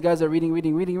all these guys are reading,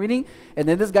 and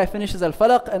then this guy finishes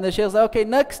Al-Falaq, and the Shaykh's like, okay,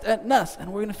 next, Nas,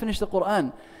 and we're going to finish the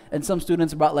Quran. And some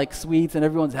students brought like sweets, and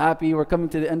everyone's happy. We're coming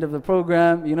to the end of the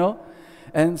program, you know?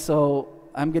 And so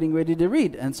I'm getting ready to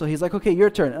read. And so he's like, okay, your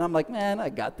turn. And I'm like, man, I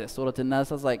got this. Surah An-Nas.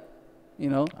 I was like, you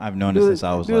know. I've known it since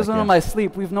I was like, on my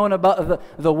sleep. We've known about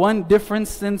the one difference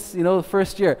since, you know, the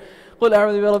first year. قُلْ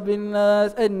أَعُوذُ بِرَبِّ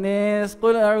النَّاسِ النَّاسِ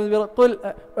قُلْ أَعُوذُ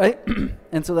بِرَبِّ right?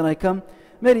 And so then I come,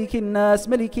 مَلِكِ النَّاسِ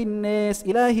مَلِكِ النَّاسِ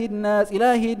إِلَهِ النَّاسِ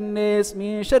إِلَهِ النَّاسِ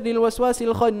مِنْ شَرِّ الْوَسْوَاسِ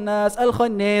الْخَنَّاسِ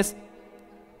الْخَنَّاسِ.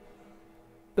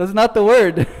 That's not the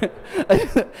word.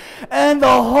 And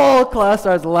the whole class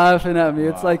starts laughing at me. Wow.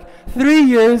 It's like 3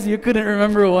 years you couldn't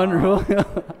remember one rule.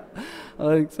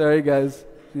 Like, sorry guys,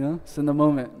 you know, it's in the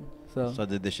moment. So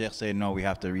did the Shaykh say, no, we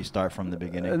have to restart from the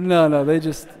beginning? No, they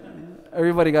just,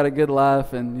 everybody got a good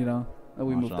laugh, and you know,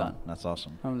 we moved on. That's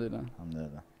awesome. Alhamdulillah.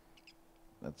 Alhamdulillah.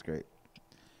 That's great.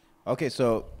 Okay,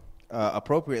 so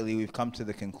appropriately, we've come to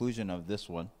the conclusion of this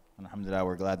one. Alhamdulillah,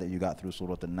 we're glad that you got through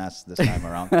Surah An-Nas this time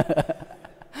around.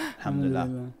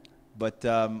 Alhamdulillah. But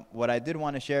what I did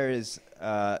want to share is,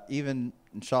 even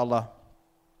inshallah,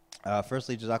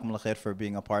 Firstly, Jazakumullah khair for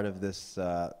being a part of this.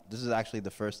 This is actually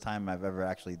the first time I've ever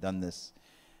actually done this.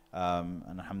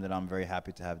 And alhamdulillah, I'm very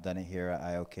happy to have done it here at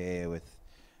IOK with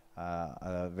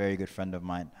a very good friend of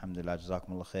mine. Alhamdulillah,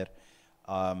 Jazakumullah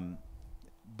khair.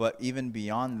 But even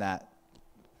beyond that,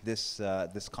 this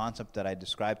concept that I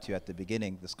described to you at the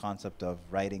beginning, this concept of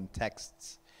writing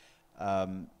texts,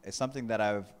 is something that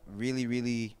I've really,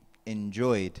 really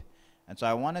enjoyed. And so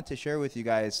I wanted to share with you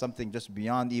guys something just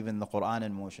beyond even the Quran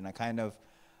in motion. I kind of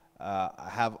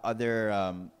have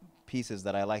other pieces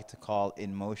that I like to call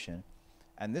in motion.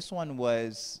 And this one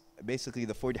was basically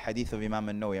the 40 hadith of Imam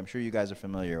al-Nawawi. I'm sure you guys are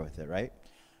familiar with it, right?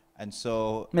 And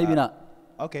so... Maybe not.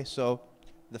 Okay, so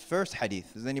the first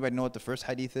hadith. Does anybody know what the first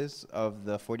hadith is of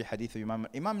the 40 hadith of Imam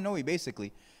al-Nawawi?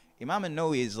 Basically, Imam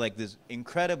al-Nawawi is like this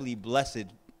incredibly blessed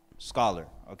scholar,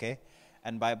 okay?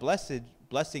 And by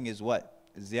blessing is what?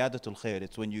 Ziyadatul khair.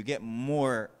 It's when you get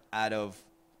more out of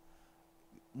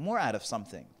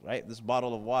something, right? This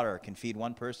bottle of water can feed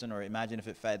one person, or imagine if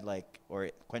it fed or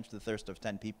it quenched the thirst of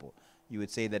 10 people. You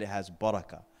would say that it has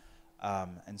barakah.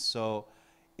 And so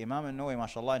Imam al-Nawawi,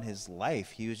 mashallah, in his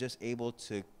life, he was just able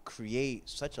to create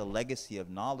such a legacy of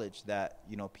knowledge that,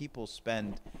 you know, people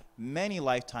spend many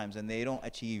lifetimes and they don't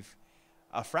achieve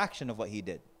a fraction of what he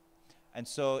did. And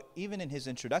so even in his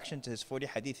introduction to his 40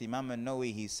 hadith, Imam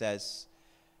al-Nawawi, he says,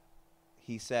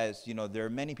 you know, there are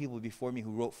many people before me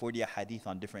who wrote 40 hadith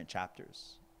on different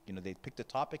chapters. You know, they picked a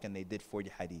topic and they did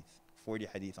 40 hadith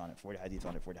on it, 40 hadith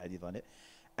on it, 40 hadith on it.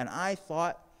 And I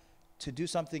thought to do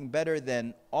something better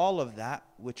than all of that,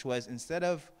 which was instead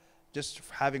of just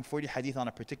having 40 hadith on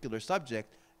a particular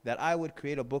subject, that I would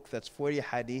create a book that's 40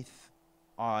 hadith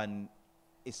on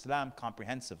Islam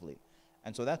comprehensively.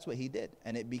 And so that's what he did.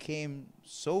 And it became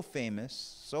so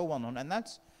famous, so well known. And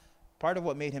that's part of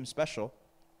what made him special.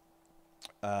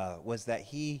 Was that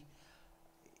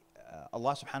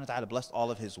Allah subhanahu wa ta'ala blessed all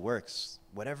of his works.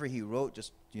 Whatever he wrote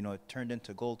just, you know, it turned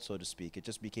into gold, so to speak. It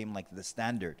just became like the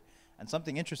standard. And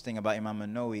something interesting about Imam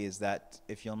al-Nawawi is that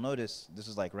if you'll notice, this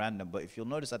is like random, but if you'll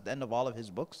notice at the end of all of his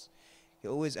books, he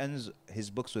always ends his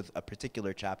books with a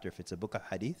particular chapter. If it's a book of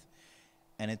hadith,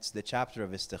 and it's the chapter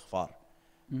of istighfar.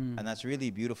 And that's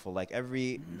really beautiful. Like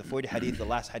the 40 hadith, the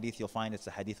last hadith you'll find it's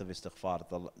the hadith of istighfar.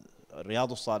 The Riyadh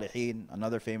al-Salihin,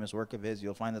 another famous work of his,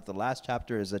 you'll find that the last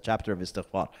chapter is a chapter of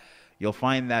istighfar. You'll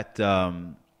find that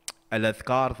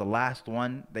al-Adhkar, the last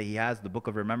one that he has, the book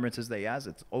of remembrances that he has,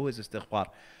 it's always istighfar.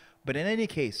 But in any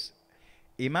case,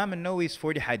 Imam al-Nawawi's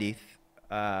 40 hadith,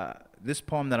 this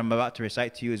poem that I'm about to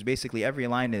recite to you is basically every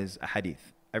line is a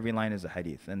hadith. Every line is a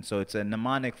hadith. And so it's a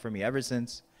mnemonic for me ever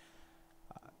since.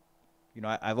 You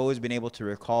know, I've always been able to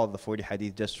recall the 40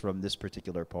 hadith just from this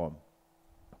particular poem.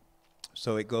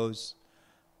 So it goes,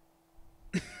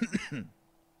 the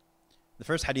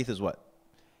first hadith is what?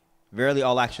 Verily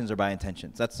all actions are by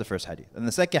intentions. That's the first hadith. And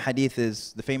the second hadith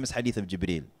is the famous hadith of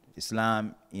Jibreel.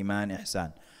 Islam, Iman,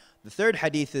 Ihsan. The third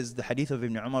hadith is the hadith of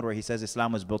Ibn Umar where he says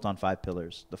Islam was built on 5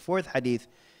 pillars. The fourth hadith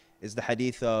is the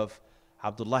hadith of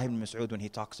Abdullah ibn Mas'ud when he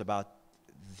talks about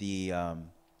the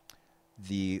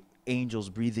angels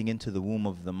breathing into the womb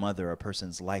of the mother, a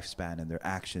person's lifespan and their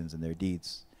actions and their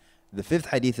deeds. The fifth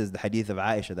hadith is the hadith of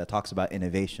Aisha that talks about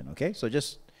innovation, okay? So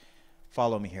just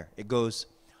follow me here. It goes,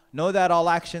 know that all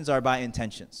actions are by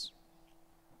intentions.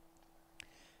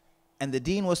 And the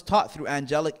deen was taught through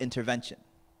angelic intervention.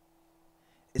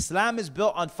 Islam is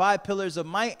built on 5 pillars of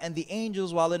might, and the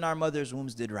angels while in our mother's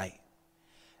wombs did right.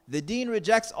 The deen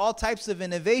rejects all types of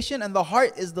innovation, and the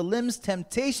heart is the limb's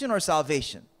temptation or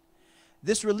salvation.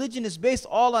 This religion is based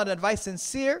all on advice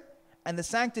sincere, and the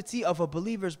sanctity of a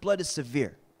believer's blood is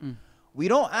severe. We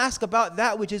don't ask about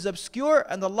that which is obscure,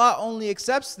 and Allah only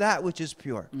accepts that which is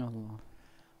pure. Allah.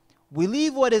 We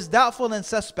leave what is doubtful and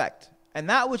suspect, and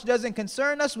that which doesn't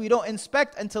concern us we don't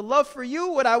inspect, and to love for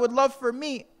you what I would love for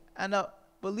me, and a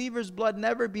believer's blood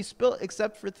never be spilt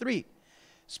except for 3.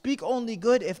 Speak only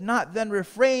good, if not then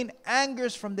refrain.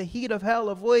 Angers from the heat of hell,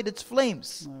 avoid its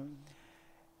flames.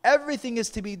 Everything is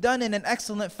to be done in an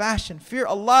excellent fashion. Fear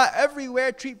Allah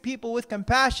everywhere, treat people with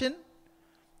compassion.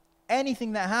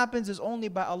 Anything that happens is only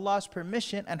by Allah's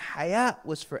permission, and hayat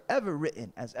was forever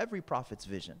written as every prophet's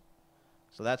vision.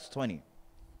 So that's 20.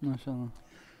 MashaAllah.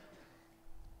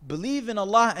 Believe in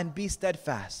Allah and be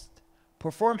steadfast.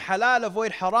 Perform halal,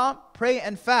 avoid haram, pray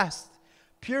and fast.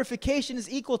 Purification is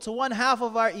equal to 1/2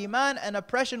 of our iman, and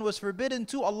oppression was forbidden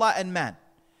to Allah and man.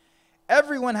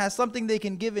 Everyone has something they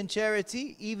can give in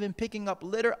charity, even picking up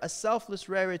litter, a selfless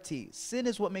rarity. Sin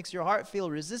is what makes your heart feel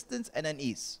resistance and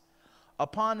unease.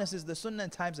 Upon us is the sunnah in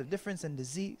times of difference and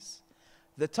disease.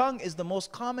 The tongue is the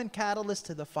most common catalyst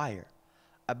to the fire.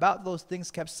 About those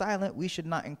things kept silent, we should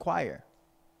not inquire.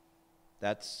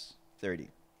 That's 30.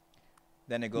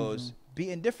 Then it goes, be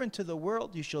indifferent to the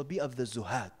world, you shall be of the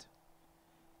zuhad.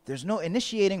 There's no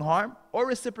initiating harm or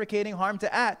reciprocating harm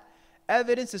to add.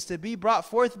 Evidence is to be brought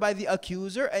forth by the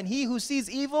accuser, and he who sees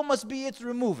evil must be its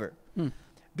remover.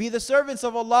 Be the servants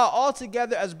of Allah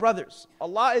altogether as brothers.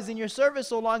 Allah is in your service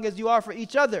so long as you are for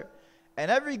each other. And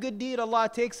every good deed Allah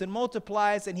takes and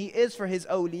multiplies, and He is for His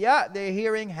awliya, their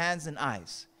hearing, hands, and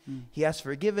eyes. He has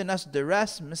forgiven us the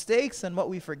rest, mistakes, and what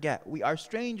we forget. We are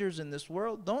strangers in this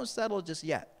world. Don't settle just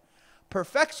yet.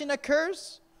 Perfection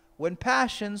occurs when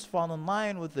passions fall in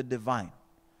line with the divine.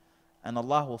 And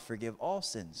Allah will forgive all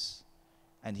sins,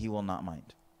 and He will not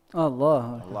mind.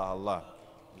 Allah. Allah.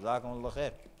 Jazakumullah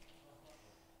khair.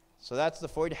 So that's the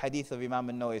 40 hadith of Imam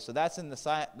al-Nawawi. So that's in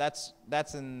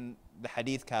the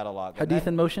hadith catalog. Hadith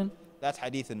in motion? That's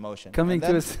hadith in motion. Coming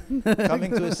to a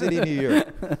city near you.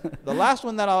 The last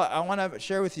one that I want to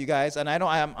share with you guys, and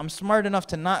I'm smart enough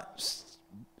to not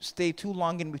stay too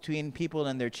long in between people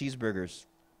and their cheeseburgers.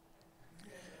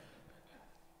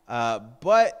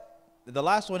 But the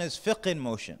last one is fiqh in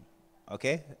motion.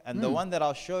 Okay? And the one that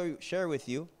I'll share with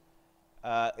you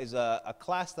is a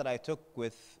class that I took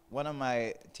with one of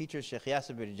my teachers, Shaykh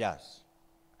Yasir bin Jas.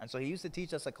 And so he used to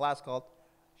teach us a class called,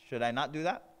 should I not do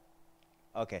that?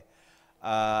 Okay.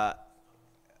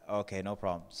 Okay, no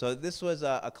problem. So this was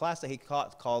a class that he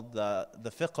called the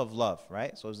fiqh of love,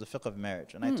 right? So it was the fiqh of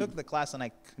marriage. And I took the class and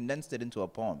I condensed it into a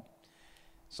poem.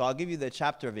 So I'll give you the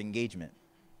chapter of engagement.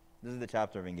 This is the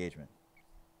chapter of engagement.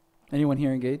 Anyone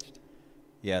here engaged?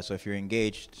 Yeah, so if you're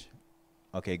engaged,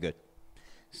 okay, good.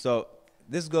 So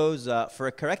this goes, for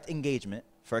a correct engagement,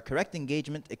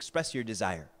 express your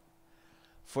desire.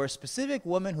 For a specific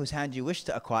woman whose hand you wish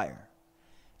to acquire,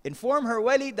 inform her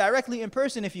wali directly in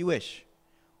person if you wish,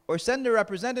 or send a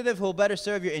representative who will better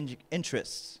serve your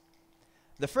interests.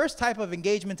 The first type of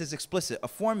engagement is explicit, a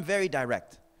form very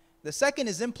direct. The second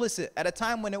is implicit, at a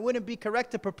time when it wouldn't be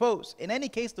correct to propose. In any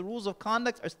case, the rules of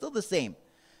conduct are still the same.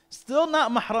 Still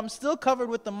not mahram, still covered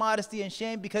with the modesty and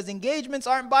shame, because engagements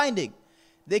aren't binding.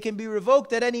 They can be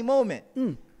revoked at any moment.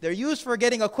 They're used for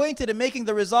getting acquainted and making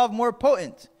the resolve more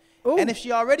potent. Ooh. And if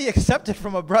she already accepted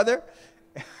from a brother,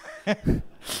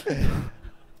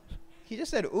 he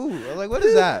just said, ooh. I was like, what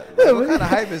is that? Like, what kind of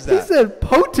hype is that? He said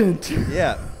potent.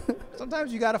 Yeah.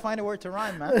 Sometimes you got to find a word to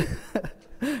rhyme, man.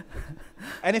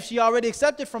 And if she already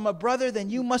accepted from a brother, then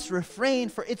you must refrain,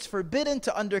 for it's forbidden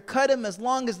to undercut him as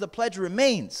long as the pledge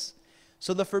remains.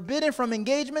 So the forbidden from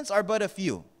engagements are but a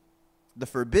few. A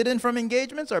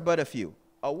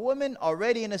woman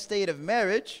already in a state of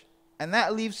marriage, and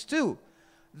that leaves two.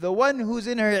 The one who's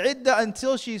in her iddah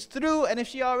until she's through, and if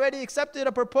she already accepted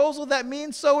a proposal, that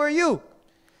means so are you.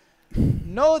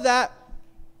 Know that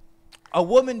a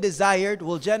woman desired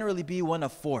will generally be one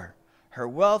of four: her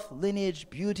wealth, lineage,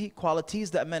 beauty,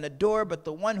 qualities that men adore, but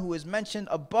the one who is mentioned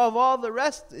above all the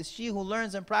rest is she who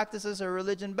learns and practices her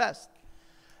religion best.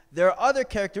 There are other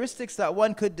characteristics that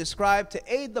one could describe to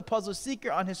aid the puzzle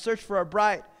seeker on his search for a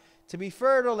bride. To be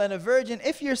fertile and a virgin,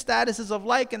 if your status is of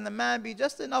like, and the man be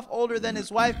just enough older than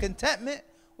his wife, contentment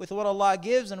with what Allah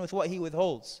gives and with what He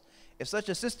withholds. If such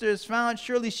a sister is found,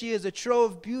 surely she is a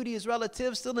trove. Beauty is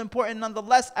relative, still important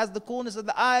nonetheless, as the coolness of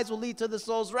the eyes will lead to the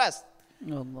soul's rest.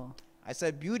 Allah. I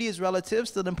said beauty is relative,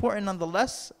 still important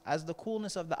nonetheless, as the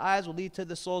coolness of the eyes will lead to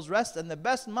the soul's rest. And the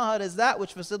best mahar is that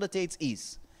which facilitates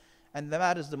ease. And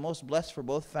that is the most blessed for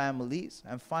both families.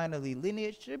 And finally,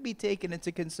 lineage should be taken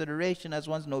into consideration, as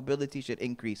one's nobility should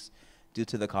increase due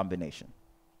to the combination.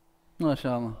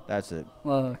 MashaAllah. That's it.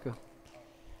 Allah Akbar.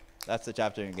 That's the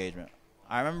chapter of engagement.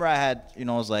 I remember I had, it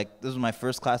was like, this was my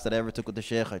first class that I ever took with the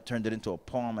Shaykh. I turned it into a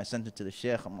poem. I sent it to the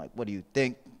Shaykh. I'm like, what do you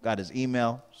think? Got his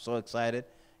email. So excited.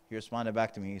 He responded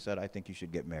back to me. He said, I think you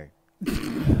should get married.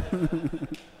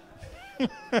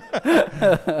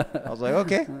 I was like,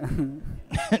 okay.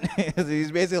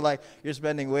 He's basically like, you're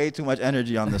spending way too much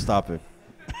energy on this topic.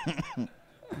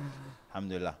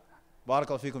 Alhamdulillah.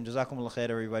 Barakallahu feekum, jazakumullah khair,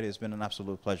 everybody. It's been an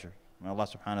absolute pleasure. May Allah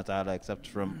subhanahu wa ta'ala accept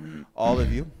from all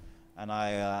of you. And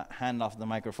I hand off the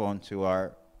microphone to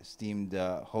our esteemed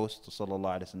host, sallallahu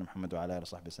alayhi wa sallam, Mohammed wa ala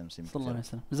alihi wa sahbihi sallallahu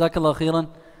alayhi wa sallam. Jazakallah khairan.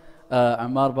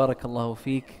 Ammar, barakallahu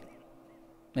feek.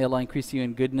 May Allah increase you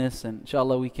in goodness, and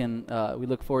inshallah we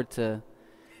look forward to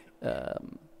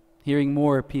hearing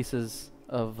more pieces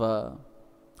of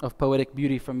poetic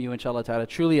beauty from you, inshallah ta'ala.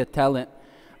 Truly a talent,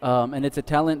 and it's a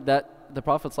talent that the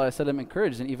Prophet ﷺ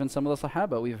encouraged, and even some of the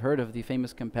Sahaba. We've heard of the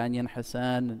famous companion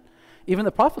Hassan, and even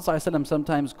the Prophet ﷺ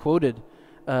sometimes quoted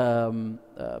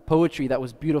poetry that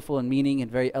was beautiful in meaning and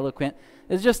very eloquent.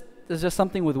 There's just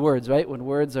something with words, right? When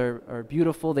words are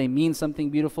beautiful, they mean something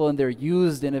beautiful, and they're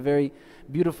used in a very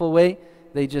beautiful way.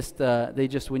 they just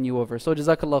win you over. So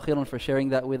Jazakallah khairan for sharing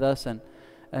that with us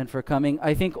and for coming.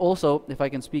 I think also, if I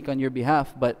can speak on your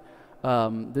behalf, but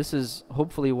this is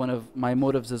hopefully one of my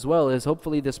motives as well, is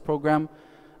hopefully this program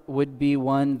would be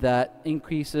one that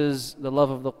increases the love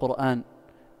of the Quran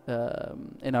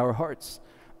in our hearts.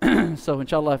 So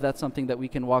inshallah, if that's something that we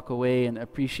can walk away and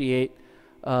appreciate,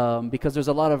 because there's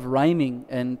a lot of rhyming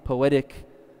and poetic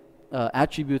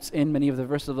attributes in many of the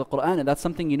verses of the Quran, and that's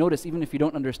something you notice even if you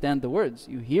don't understand the words,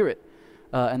 you hear it,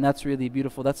 and that's really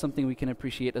beautiful. That's something we can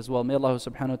appreciate as well. May Allah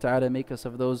subhanahu wa ta'ala make us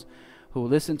of those who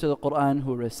listen to the Quran,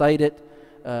 who recite it,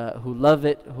 who love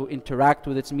it, who interact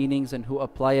with its meanings, and who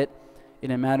apply it in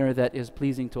a manner that is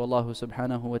pleasing to Allah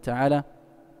subhanahu wa ta'ala.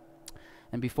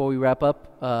 And before we wrap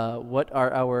up, what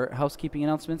are our housekeeping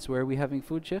announcements? Where are we having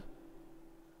food, Shaykh?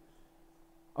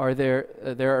 Are there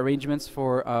arrangements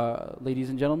for ladies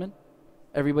and gentlemen?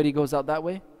 Everybody goes out that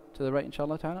way? To the right,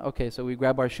 inshallah ta'ala? Okay, so we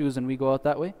grab our shoes and we go out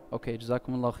that way? Okay,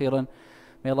 jazakumullah khairan.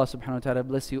 May Allah subhanahu wa ta'ala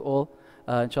bless you all.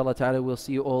 Inshallah ta'ala, we'll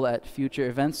see you all at future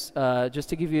events. Just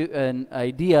to give you an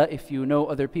idea, if you know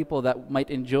other people that might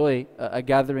enjoy a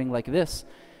gathering like this,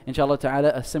 inshallah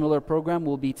ta'ala, a similar program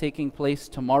will be taking place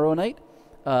tomorrow night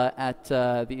at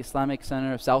the Islamic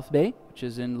Center of South Bay, which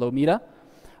is in Lomira.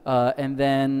 And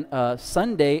then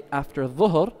Sunday after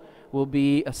Dhuhr will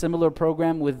be a similar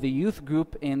program with the youth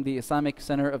group in the Islamic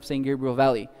Center of St. Gabriel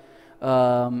Valley.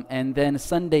 And then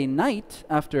Sunday night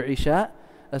after Isha,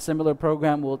 a similar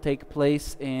program will take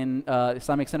place in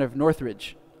Islamic Center of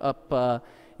Northridge, up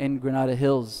in Granada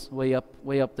Hills, way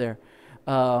up there.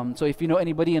 So if you know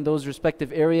anybody in those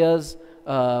respective areas,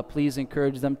 please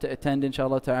encourage them to attend,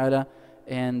 inshallah ta'ala,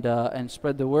 and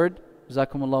spread the word.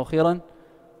 Jazakumullahu khairan.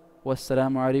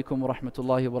 Wassalamu alaikum wa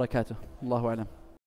rahmatullahi wa barakatuh. Allahu alam.